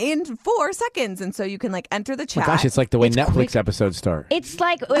 in 4 seconds. And so you can enter the Oh chat. my gosh, it's like the way Netflix quick. episodes start. It's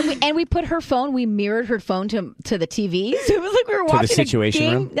like, and we put her phone, we mirrored her phone to the TV. So it was like we were To the watching Situation a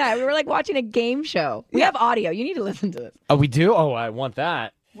game. Room? Yeah, we were watching a game show. We have audio. You need to listen to this. Oh, we do? Oh, I want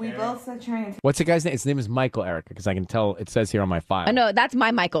that. We both said trying to. What's the guy's name? His name is Michael, Erica, because I can tell it says here on my file. No, that's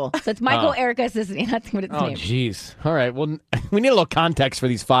my Michael. So it's Michael, Oh. Erica, Sissany. That's what it's Oh, named. jeez. All right. Well, we need a little context for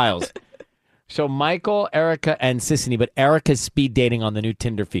these files. So Michael, Erica, and Sissany, but Erica's speed dating on the new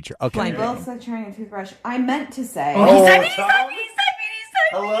Tinder feature. Okay. We both said trying to toothbrush. I meant to say. Oh,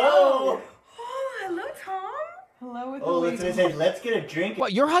 Hello. Hello, Tom. Hello with Oh, let's get a drink. Well,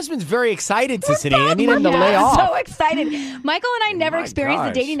 your husband's very excited, Sissany. I need him to lay off. So excited. Michael and I never my experienced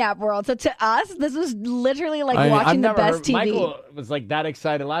gosh. the dating app world. So to us, this was literally I mean, I've watching the never best heard- TV. Michael was that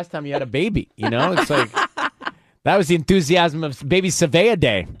excited last time you had a baby. It's like that was the enthusiasm of baby Savea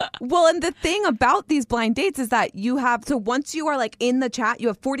Day. Well, and the thing about these blind dates is that you have, so once you are in the chat, you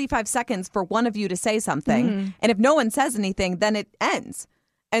have 45 seconds for one of you to say something. Mm-hmm. And if no one says anything, then it ends.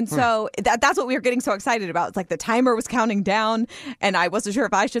 And so that's what we were getting so excited about. It's the timer was counting down and I wasn't sure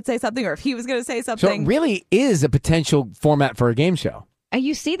if I should say something or if he was going to say So something. it really is a potential format for a game show. And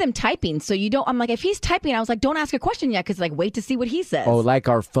you see them typing. So you don't, I'm like, if he's typing, I was like, don't ask a question yet. Because wait to see what he says. Oh, like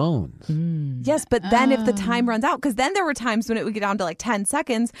our phones. Yes, but then if the time runs out, because then there were times when it would get down to 10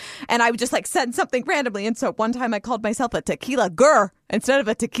 seconds and I would just send something randomly. And so one time I called myself a tequila girl instead of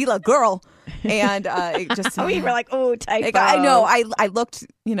a tequila girl. And it just. We were like, oh, typo. I know. I looked,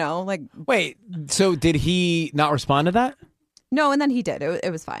 Wait, so did he not respond to that? No, and then he did.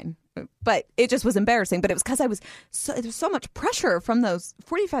 It was fine. But it just was embarrassing. But it was because there was so much pressure from those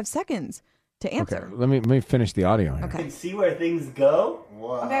 45 seconds to answer. Okay, let me finish the audio here. You can see where things go.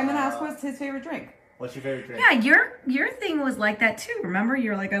 Wow. Okay, I'm gonna ask what's his favorite drink. What's your favorite drink? Yeah, your thing was like that too. Remember,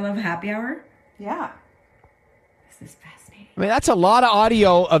 you're like, I love happy hour. Yeah. This is fascinating. I mean, that's a lot of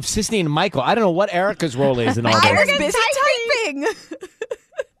audio of Sisney and Michael. I don't know what Erica's role is in all this. Erica's busy typing.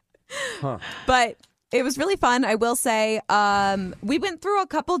 Huh. But it was really fun. I will say, we went through a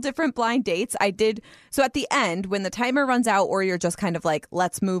couple different blind dates. So at the end, when the timer runs out or you're just kind of like,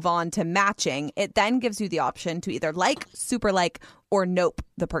 let's move on to matching, it then gives you the option to either like, super like, or nope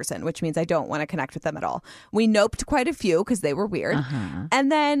the person, which means I don't want to connect with them at all. We noped quite a few because they were weird.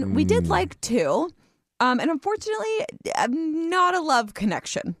 And then we did like 2. And unfortunately, not a love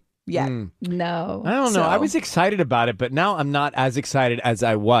connection yet. No. I don't know. I was excited about it, but now I'm not as excited as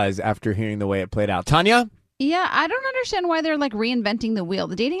I was after hearing the way it played out. Tanya? Yeah, I don't understand why they're like reinventing the wheel.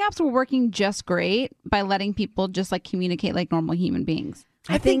 The dating apps were working just great by letting people just like communicate like normal human beings.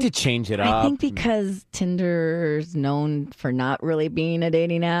 I think to change it up. I think because Tinder's known for not really being a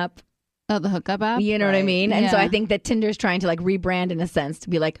dating app. Oh, the hookup app? You know what I mean? And so Yeah. I think that Tinder's trying to like rebrand in a sense to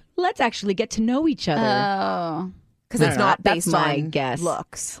be like, let's actually get to know each other. Oh. Because I it's don't know. not That's based my on guess.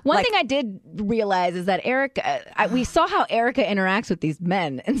 looks. One thing I did realize is that Erica, we saw how Erica interacts with these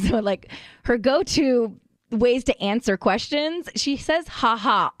men. And so like her go-to ways to answer questions, she says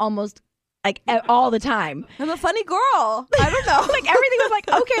haha almost like all the time. I'm a funny girl. I don't know. Like everything was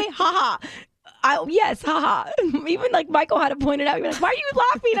like, okay, haha. Yes, haha. Even like Michael had to point it out. He was like, why are you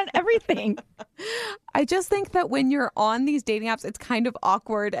laughing at everything? I just think that when you're on these dating apps, it's kind of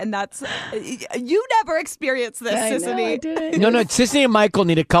awkward, and that's you never experienced this, Sissany. No, Sisney and Michael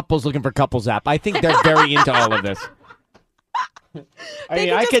need a couples looking for couples app. I think they're very into all of this.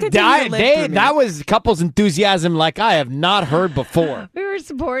 I could die. That was couples enthusiasm like I have not heard before. We were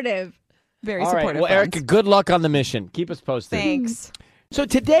supportive. Very All right. supportive. Well, Erica, good luck on the mission. Keep us posted. Thanks. So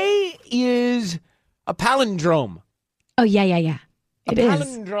today is a palindrome. Oh, yeah. It is.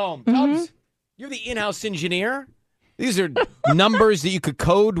 Palindrome. Tubbs, you're the in-house engineer. These are numbers that you could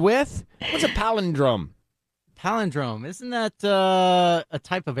code with. What's a palindrome? Palindrome. Isn't that a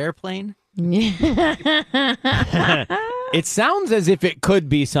type of airplane? It sounds as if it could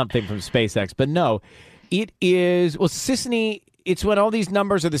be something from SpaceX, but no. It is, well, Sisney, it's when all these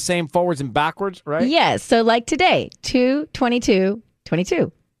numbers are the same forwards and backwards, right? Yes. So like today, 2, 22,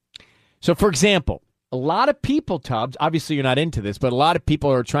 22. So, for example, a lot of people, Tubbs, obviously you're not into this, but a lot of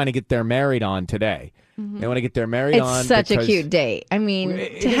people are trying to get their married on today. They want to get their married on. It's such a because cute date. I mean,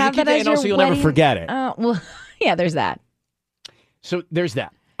 it to is a have cute that day, as and your also you'll wedding, never forget it. Well, yeah, there's that. So there's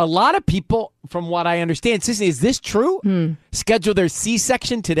that. A lot of people, from what I understand, Sissy, is this true? Schedule their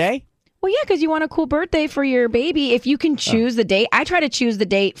C-section today? Well, yeah, because you want a cool birthday for your baby. If you can choose the date. I try to choose the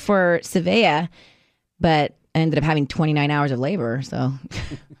date for Savea, but I ended up having 29 hours of labor, so...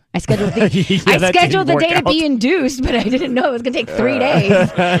 I scheduled the, I scheduled the day to be induced, but I didn't know it was going to take 3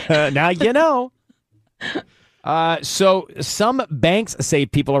 days. Now you know. So some banks say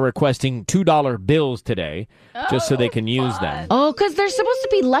people are requesting $2 bills today just so they can use them. Oh, because they're supposed to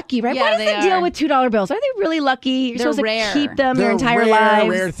be lucky, right? Yeah, what is they the deal are. with $2 bills? Are they really lucky? You're They're supposed rare. to keep them They're your entire rare, lives.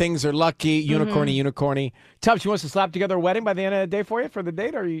 Rare things are lucky. Unicorny. Tubbs, you want us to slap together a wedding by the end of the day for you for the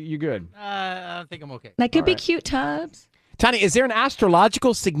date, or are you good? I think I'm okay. That could be cute, Tubbs. Tanya, is there an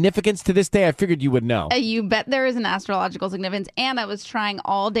astrological significance to this day? I figured you would know. You bet there is an astrological significance, and I was trying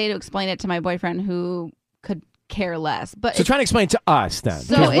all day to explain it to my boyfriend who could care less. But So try to explain it to us then.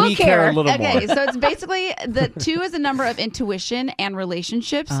 So because we care a little more. Okay, so it's basically the 2 is a number of intuition and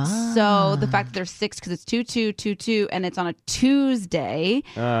relationships. So the fact that there's 6 because it's 2222 and it's on a Tuesday.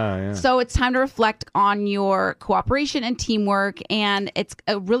 Yeah. So it's time to reflect on your cooperation and teamwork, and it's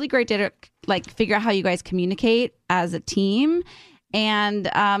a really great day to like figure out how you guys communicate as a team and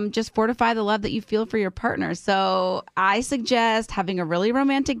just fortify the love that you feel for your partner. So I suggest having a really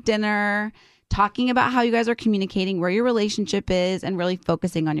romantic dinner, talking about how you guys are communicating, where your relationship is, and really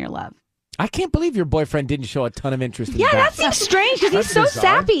focusing on your love. I can't believe your boyfriend didn't show a ton of interest in Yeah, that. that seems strange because he's That's so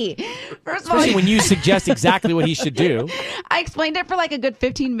bizarre. sappy. First of all, Especially when you suggest exactly what he should do. I explained it for like a good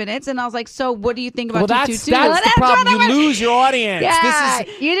 15 minutes, and I was like, so what do you think Well, about that's 222? the problem. You lose your audience. Yeah, This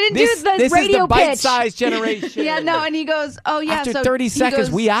is, you didn't this, do the this radio is the pitch. bite-sized generation. Yeah, no, and he goes, oh, yeah. After so 30 he seconds,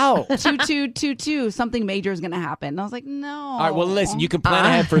 goes, we out. 2222, something major is going to happen. And I was like, no. All right, well, listen, you can plan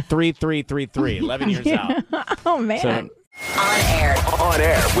ahead for 3333, 11 years out. Oh, man. On air. On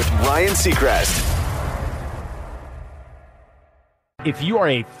air with Ryan Seacrest. If you are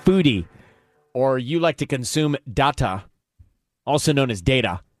a foodie or you like to consume data, also known as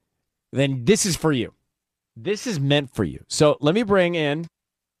data, then this is for you. This is meant for you. So let me bring in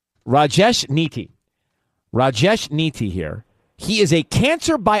Rajesh Niti. Rajesh Niti here. He is a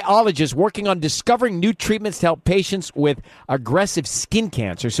cancer biologist working on discovering new treatments to help patients with aggressive skin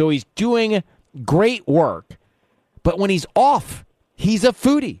cancer. So he's doing great work. But when he's off, he's a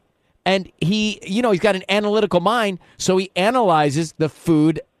foodie. And he's got an analytical mind, so he analyzes the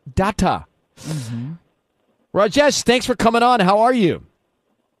food data. Mm-hmm. Rajesh, thanks for coming on. How are you?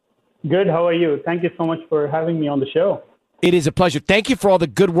 Good. How are you? Thank you so much for having me on the show. It is a pleasure. Thank you for all the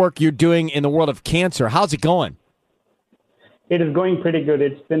good work you're doing in the world of cancer. How's it going? It is going pretty good.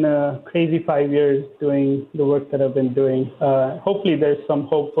 It's been a crazy 5 years doing the work that I've been doing. Hopefully there's some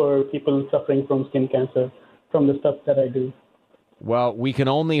hope for people suffering from skin cancer from the stuff that I do. Well, we can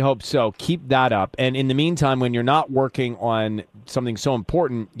only hope so. Keep that up. And in the meantime, when you're not working on something so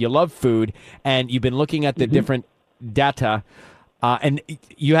important, you love food, and you've been looking at the different data, and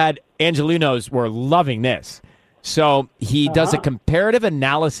you had Angelinos were loving this. So he does a comparative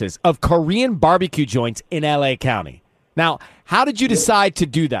analysis of Korean barbecue joints in L.A. County. Now, how did you decide to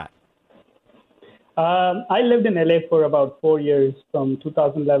do that? I lived in LA for about 4 years, from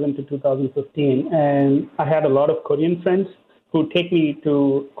 2011 to 2015, and I had a lot of Korean friends who take me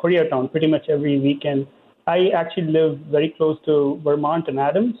to Koreatown pretty much every weekend. I actually live very close to Vermont and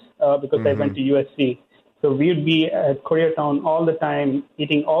Adams because I went to USC. So we would be at Koreatown all the time,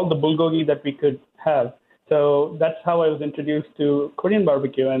 eating all the bulgogi that we could have. So that's how I was introduced to Korean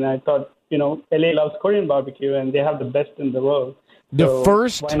barbecue, and I thought, LA loves Korean barbecue, and they have the best in the world. The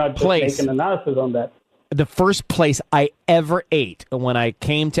first why not just place, make an analysis on that? The first place I ever ate when I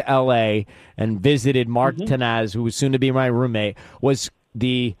came to L.A. and visited Mark Tanaz, who was soon to be my roommate, was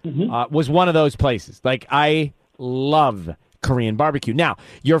was one of those places. Like, I love Korean barbecue. Now,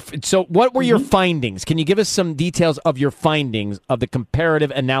 so what were your findings? Can you give us some details of your findings of the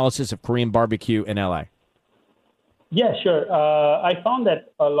comparative analysis of Korean barbecue in L.A.? Yeah, sure. I found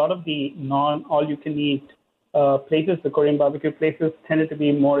that a lot of the non-all-you-can-eat places, the Korean barbecue places, tended to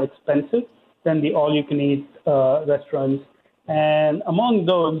be more expensive than the all-you-can-eat restaurants. And among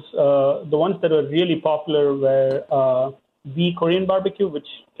those, the ones that were really popular were The Korean Barbecue, which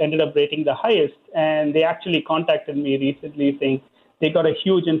ended up rating the highest. And they actually contacted me recently saying they got a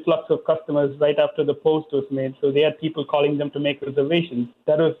huge influx of customers right after the post was made. So they had people calling them to make reservations.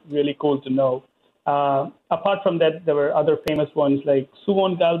 That was really cool to know. Apart from that, there were other famous ones like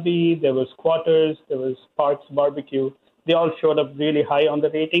Suwon Galbi, there was Squatters, there was Parks Barbecue. They all showed up really high on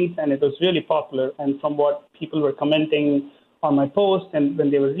the ratings, and it was really popular. And from what people were commenting on my post and when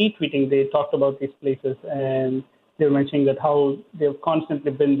they were retweeting, they talked about these places, and they were mentioning that how they've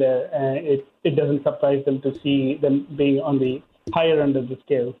constantly been there, and it doesn't surprise them to see them being on the higher end of the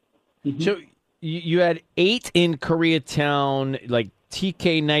scale. So you had 8 in Koreatown, like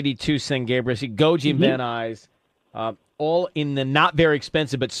TK92 San Gabriel, Goji and Van Nuys, all in the not very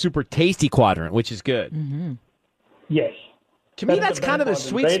expensive but super tasty quadrant, which is good. Yes. To me, that's kind of the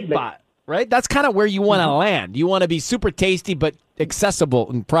sweet spot, right? That's kind of where you want to land. You want to be super tasty but accessible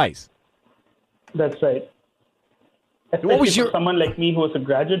in price. That's right. Especially for someone like me who was a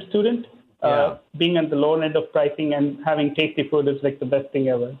graduate student, being at the lower end of pricing and having tasty food is like the best thing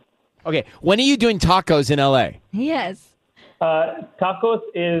ever. Okay, when are you doing tacos in L.A.? Yes. Tacos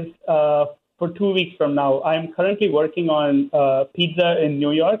is for 2 weeks from now. I'm currently working on pizza in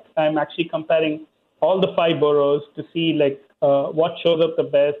New York. I'm actually comparing all the 5 boroughs to see what shows up the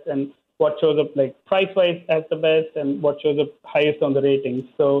best and what shows up price-wise as the best and what shows up highest on the ratings.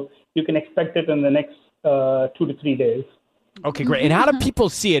 So you can expect it in the next 2 to 3 days. Okay, great. And how do people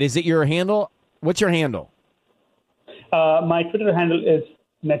see it? Is it your handle? What's your handle? My Twitter handle is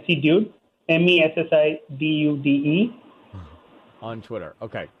MessyDude, MESSIDUDE. On Twitter.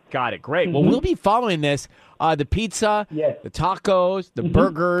 Okay, got it. Great. Well, we'll be following this. The pizza, the tacos, the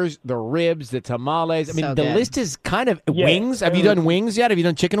burgers, the ribs, the tamales. I mean, So the good. list is kind of wings. Have you done wings yet? Have you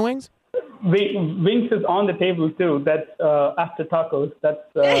done chicken wings? Wings is on the table, too. That's after tacos. That's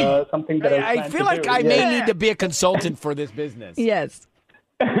something that I feel like I may need to be a consultant for this business. Yes.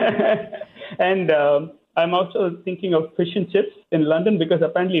 And I'm also thinking of fish and chips in London because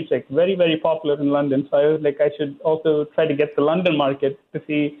apparently it's very, very popular in London. So I was like, I should also try to get the London market to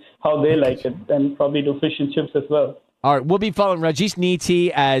see how they like it and probably do fish and chips as well. All right, we'll be following Rajesh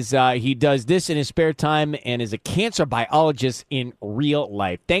Niti as he does this in his spare time and is a cancer biologist in real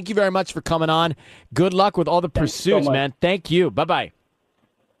life. Thank you very much for coming on. Good luck with all the pursuits, man. Thank you. Bye-bye.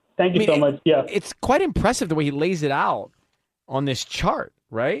 Thank you so much. Yeah. It's quite impressive the way he lays it out on this chart,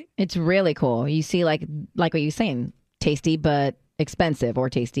 right? It's really cool. You see, like what you're saying, tasty but expensive, or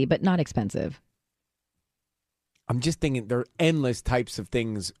tasty but not expensive. I'm just thinking there are endless types of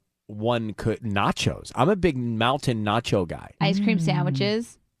things one could. Nachos. I'm a big mountain nacho guy. Ice cream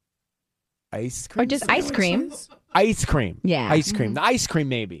sandwiches. Ice cream? Or just ice cream. Ice cream. Yeah. Ice cream. The ice cream,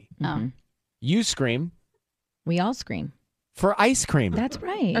 maybe. You scream. We all scream. For ice cream. That's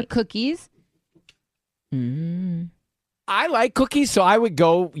right. Or cookies. I like cookies, so I would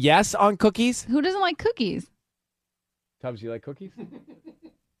go yes on cookies. Who doesn't like cookies? Tubbs, you like cookies?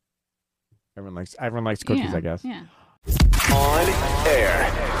 Everyone likes cookies, I guess. Yeah. On air.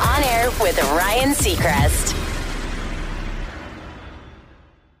 On air with Ryan Seacrest.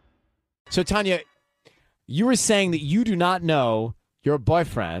 So, Tanya, you were saying that you do not know your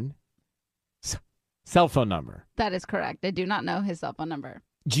boyfriend's cell phone number. That is correct. I do not know his cell phone number.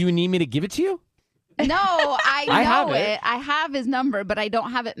 Do you need me to give it to you? No, I know I have it. I have his number, but I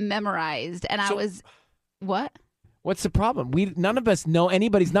don't have it memorized. And I was, what? What's the problem? None of us know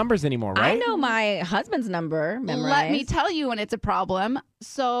anybody's numbers anymore, right? I know my husband's number memorized. Let me tell you when it's a problem.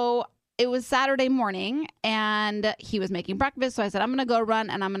 So it was Saturday morning and he was making breakfast. So I said, I'm going to go run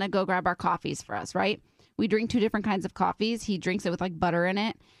and I'm going to go grab our coffees for us, right? We drink 2 different kinds of coffees. He drinks it with like butter in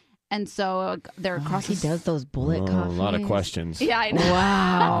it. And so they're across. He does those bullet coffees. A lot of questions. Yeah, I know.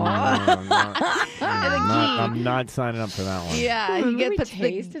 Wow. I'm not signing up for that one. Yeah, he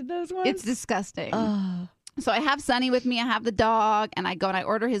tasted those ones. It's disgusting. So I have Sonny with me. I have the dog, and I go and I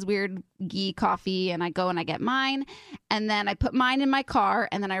order his weird ghee coffee, and I go and I get mine, and then I put mine in my car,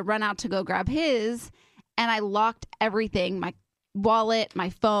 and then I run out to go grab his, and I locked everything, my wallet, my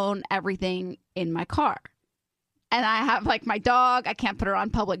phone, everything in my car. And I have like my dog. I can't put her on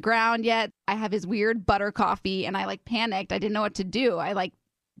public ground yet. I have his weird butter coffee, and I like panicked. I didn't know what to do. I like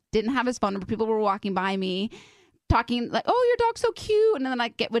didn't have his phone number. People were walking by me, talking like, "Oh, your dog's so cute," and then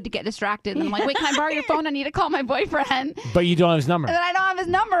I would get distracted. And I'm like, "Wait, can I borrow your phone? I need to call my boyfriend." But you don't have his number. And then I don't have his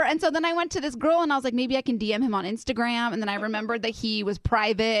number. And so then I went to this girl and I was like, maybe I can DM him on Instagram. And then I remembered that he was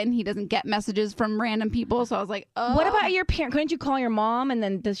private and he doesn't get messages from random people. So I was like, oh. What about your parent? Couldn't you call your mom and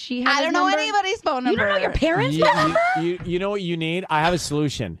then does she have I don't know anybody's phone number. You don't know your parents' phone number? You know what you need? I have a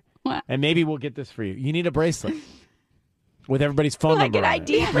solution. What? And maybe we'll get this for you. You need a bracelet. With everybody's phone Like number. an on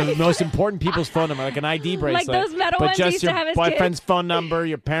ID it. The most important people's phone number, like an ID bracelet. Like those metal but ones he just used to your have as boyfriend's kids? phone number,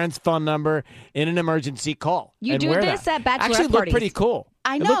 your parents' phone number, in an emergency, call. You and do wear this that. at bachelorette Actually, look parties. pretty cool.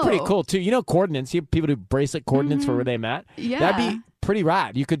 I It look pretty know. cool, too. You know coordinates. You have people do bracelet coordinates for where they met. Yeah. That'd be pretty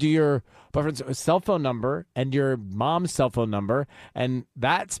rad. You could do your boyfriend's cell phone number and your mom's cell phone number, and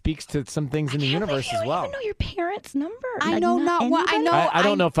that speaks to some things in the universe as well. I don't know your parents' number. I know not what I know. I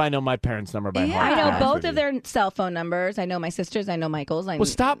don't know if I know my parents' number by heart. I to be know honest both with of you. their cell phone numbers. I know my sister's. I know Michael's. Well,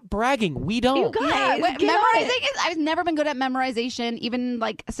 stop bragging. We don't. You guys, Wait, get on memorizing it. I've never been good at memorization, even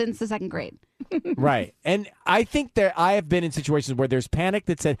like since the 2nd grade. Right. And I think that I have been in situations where there's panic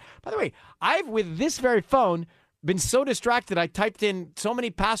that said, by the way, I've, with this very phone, been so distracted I typed in so many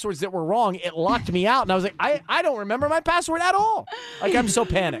passwords that were wrong, it locked me out. And I was like, I don't remember my password at all. Like, I'm so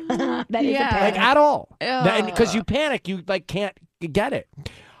panicked. That is a Yeah. panic. Like, at all. Ugh. Because you panic, you like can't get it.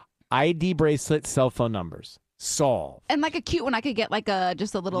 ID bracelet, cell phone numbers. Solve. And like a cute one, I could get like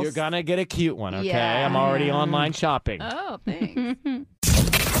just a little. You're going to get a cute one, okay? Yeah. I'm already online shopping. Oh, thanks.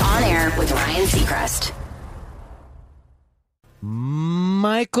 On air with Ryan Seacrest.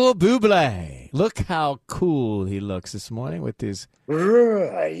 Michael Bublé. Look how cool he looks this morning with his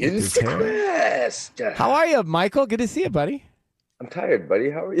Ryan his hair. Seacrest. How are you, Michael? Good to see you, buddy. I'm tired, buddy.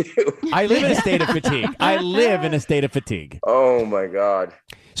 How are you? I live in a state of fatigue. I live in a state of fatigue. Oh my God.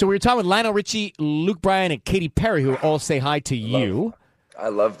 So we were talking with Lionel Richie, Luke Bryan, and Katy Perry, who all say hi to you. I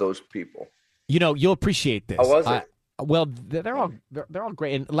love those people. You know, you'll appreciate this. How was it? Well, they're all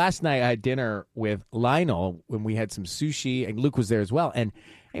great. And last night I had dinner with Lionel when we had some sushi, and Luke was there as well. And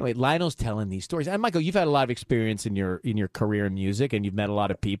anyway, Lionel's telling these stories. And Michael, you've had a lot of experience in your career in music, and you've met a lot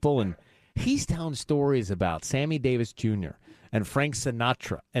of people. And he's telling stories about Sammy Davis Jr. and Frank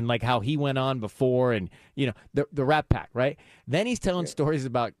Sinatra, and like how he went on before, and you know the Rat Pack, right? Then he's telling stories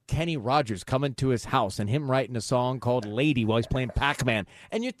about Kenny Rogers coming to his house and him writing a song called "Lady" while he's playing Pac-Man.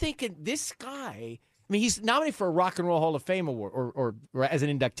 And you're thinking, this guy. I mean, he's nominated for a Rock and Roll Hall of Fame award, or as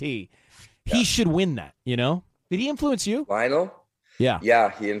an inductee. He should win that, you know? Did he influence you? Lionel? Yeah.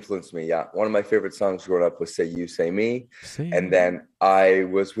 Yeah, he influenced me. Yeah. One of my favorite songs growing up was Say You, Say Me. Say and then I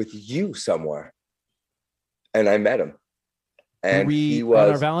was with you somewhere and I met him. And Were we he on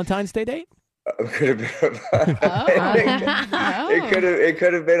was our Valentine's Day date? could have been it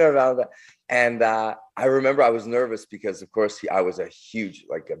could have been a Valentine. And I remember I was nervous because of course I was a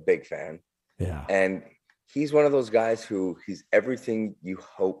big fan. Yeah. And he's one of those guys who he's everything you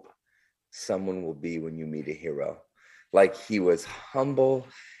hope someone will be when you meet a hero. Like, he was humble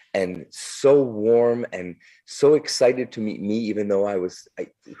and so warm and so excited to meet me, even though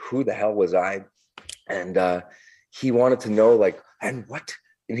who the hell was I? And he wanted to know, like, and what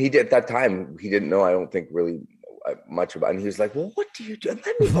and he did at that time. He didn't know. I don't think really much about. And he was like, "Well, what do you do?" And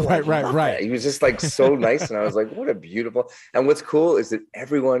let me know. Right. He was just like so nice, and I was like, "What a beautiful." And what's cool is that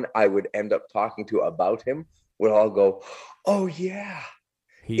everyone I would end up talking to about him would all go, "Oh yeah."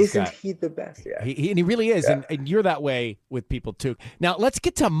 Isn't he the best? Yeah, he really is, and you're that way with people too. Now let's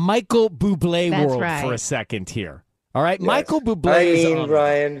get to Michael Bublé world for a second here. All right, yes. Michael Bublé.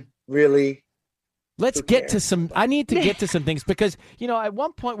 Ryan, really. Let's get to some. I need to get to some things because at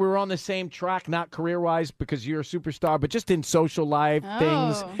one point we were on the same track, not career-wise because you're a superstar, but just in social life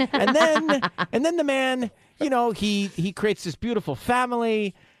things. And then the man, he creates this beautiful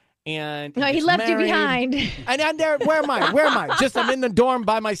family. And he left you behind. And there, where am I? Just I'm in the dorm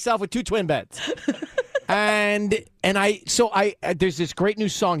by myself with 2 twin beds. and there's this great new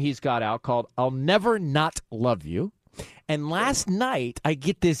song he's got out called "I'll Never Not Love You." And last night I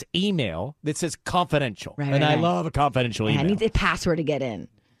get this email that says confidential, I love a confidential email. I need the password to get in.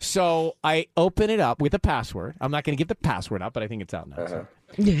 So I open it up with a password. I'm not going to give the password out, but I think it's out now. So.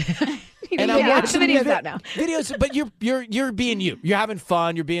 And I'm watching the videos out now. Videos, but you're being you. You're having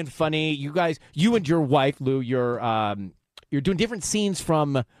fun. You're being funny. You guys, you and your wife, Lou, you're doing different scenes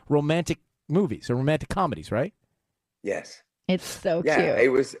from romantic movies or romantic comedies, right? Yes. It's so cute. Yeah,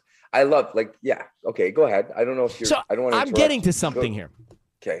 it was. I love Okay, go ahead. I don't know if you're. So I don't want to. I'm getting to something here.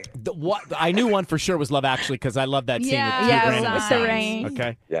 Okay. What I knew one for sure was Love Actually because I love that scene with the rain.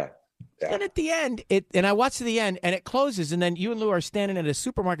 Okay. Yeah. And at the end, and I watched to the end, and it closes, and then you and Lou are standing at a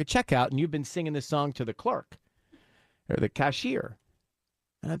supermarket checkout, and you've been singing this song to the clerk or the cashier.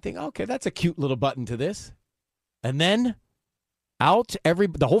 And I'm thinking, okay, that's a cute little button to this. And then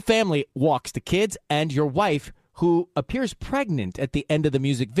the whole family walks, the kids and your wife, who appears pregnant at the end of the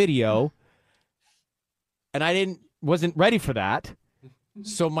music video. And I wasn't ready for that.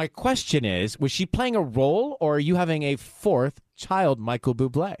 So my question is, was she playing a role, or are you having a fourth child, Michael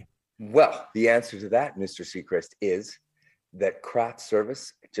Bublé? Well, the answer to that, Mr. Seacrest, is that craft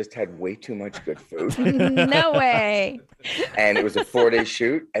service just had way too much good food. No way. And it was a 4-day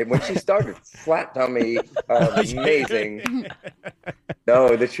shoot. And when she started, flat tummy, amazing.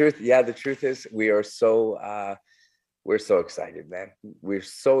 No, the truth is we are so we're so excited, man. We're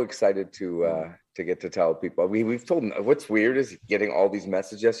so excited to get to tell people. We've told them. What's weird is getting all these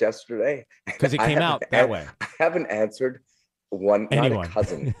messages yesterday. Because it came out that way. I haven't answered one, anyone. Not a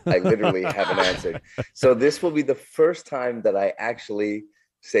cousin. I literally haven't answered. So this will be the first time that I actually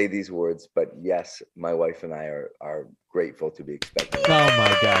say these words. But yes, my wife and I are grateful to be expecting. Oh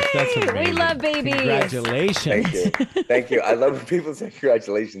my gosh, that's amazing. We love babies. Congratulations. Thank you. I love when people say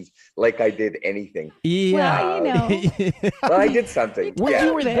congratulations like I did anything. Yeah. Well, well, I did something. Well,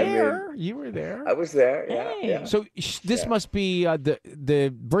 you were there. You were there. I was there. Yeah. So this must be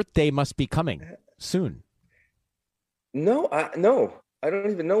the birthday must be coming soon. No, I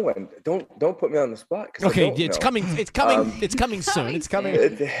don't even know when. Don't put me on the spot. Okay, it's coming. It's coming. It's coming soon. It's coming.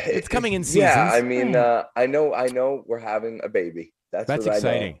 It's coming in seasons. Yeah, I mean, I know we're having a baby. That's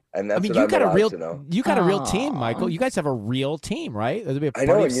exciting. And that's you what got I'm a real. to know. You got a real team, Michael. You guys have a real team, right? There'll be a I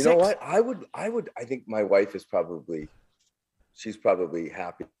know. And you know what? I would. I think my wife is she's probably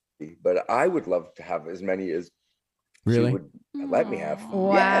happy, but I would love to have as many as. Really? She would let me have.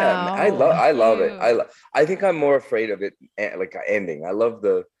 Wow. Yeah, I love it. I think I'm more afraid of it like ending. I love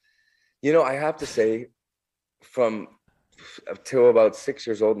I have to say from till about 6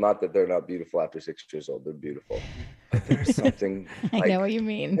 years old, not that they're not beautiful after 6 years old, they're beautiful. But there's something I know what you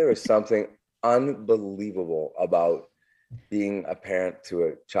mean. There is something unbelievable about being a parent to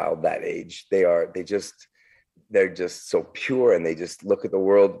a child that age. They're just so pure, and they just look at the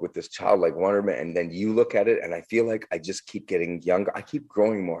world with this childlike wonderment. And then you look at it, and I feel like I just keep getting younger. I keep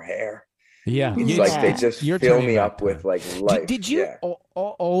growing more hair. Yeah, it's like they just fill me up with like life. Did you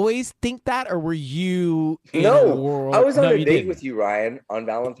always think that, or were you? No, I was on a date with you, Ryan, on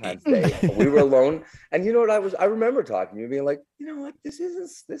Valentine's Day. We were alone, and you know what? I remember talking to you, being like, you know what, this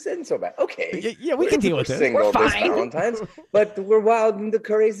isn't so bad. Okay, yeah, we can deal with it. Single this Valentine's, but we're wild and the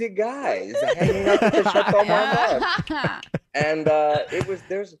crazy guys hanging out at the Chateau Marmont. And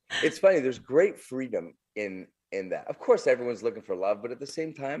it's funny. There's great freedom in that. Of course, everyone's looking for love, but at the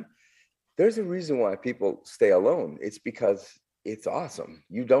same time, there's a reason why people stay alone. It's because it's awesome.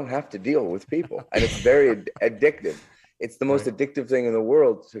 You don't have to deal with people, and it's very addictive. It's the most addictive thing in the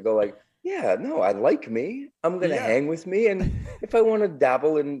world to go like, yeah, no, I like me. I'm going to hang with me. And if I want to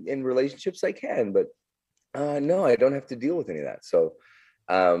dabble in relationships, I can, but no, I don't have to deal with any of that. So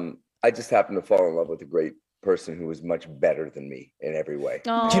I just happened to fall in love with a great person who was much better than me in every way. It's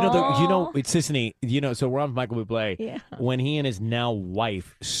Sissany, so we're on Michael Bublé. Yeah. When he and his now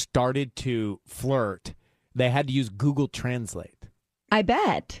wife started to flirt, they had to use Google Translate. I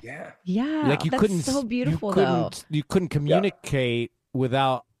bet. Yeah. Yeah. Like you that's couldn't. so beautiful, you though. You couldn't communicate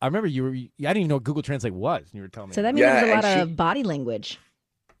without. I remember I didn't even know what Google Translate was. And you were telling me. So that means there's a lot of body language.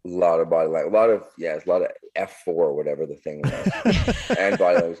 A lot of body language. A lot of F4 or whatever the thing was. And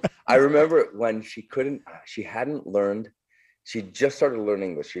body language. I remember when she hadn't learned, she just started learning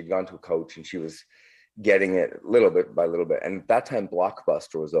English. She'd gone to a coach and she was getting it little bit by little bit. And at that time,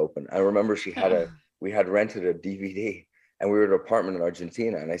 Blockbuster was open. I remember we had rented a DVD and we were at an apartment in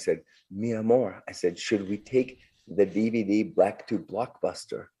Argentina. And I said, mi amor, I said, should we take the DVD back to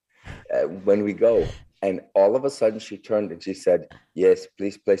Blockbuster when we go? And all of a sudden she turned and she said, yes,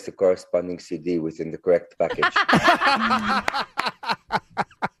 please place the corresponding CD within the correct package.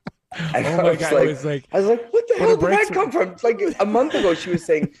 And I was like, what the hell did that come from? It's like a month ago she was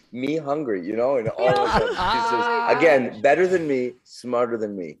saying, me hungry, and all of a sudden she says, again, better than me, smarter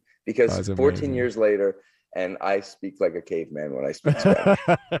than me. Because 14 years later, and I speak like a caveman when I speak Spanish.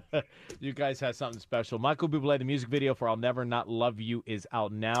 You guys have something special. Michael Bublé, the music video for I'll Never Not Love You is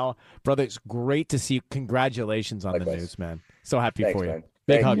out now. Brother, it's great to see you. Congratulations on the news, man. So happy for you. Man.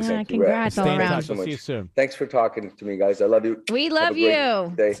 Big hug. Yeah, congrats all around. We'll see you soon. Thanks for talking to me, guys. I love you. We love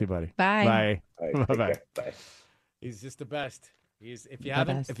you. Day. See you, buddy. Bye. Right, Bye. Bye. He's just the best. If you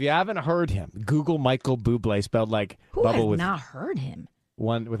haven't heard him, Google Michael Bublé, spelled like Who bubble has with not heard him?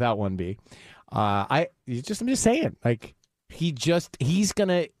 without one B. I'm just saying, like he's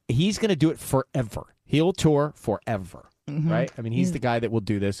gonna do it forever. He'll tour forever. Right? I mean, he's the guy that will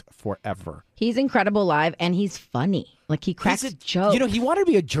do this forever. He's incredible live, and he's funny. Like, he cracks jokes. He wanted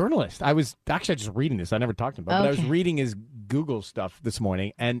to be a journalist. I was just reading this. I never talked to him, but I was reading his Google stuff this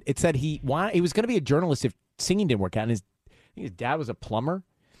morning, and it said he was going to be a journalist if singing didn't work out. And his dad was a plumber,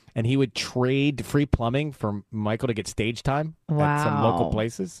 and he would trade free plumbing for Michael to get stage time at some local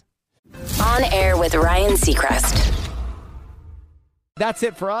places. On Air with Ryan Seacrest. That's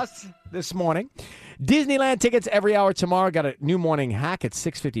it for us this morning. Disneyland tickets every hour tomorrow. Got a new morning hack at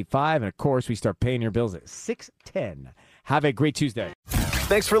 6:55. And, of course, we start paying your bills at 6:10. Have a great Tuesday.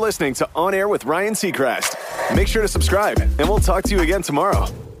 Thanks for listening to On Air with Ryan Seacrest. Make sure to subscribe, and we'll talk to you again tomorrow.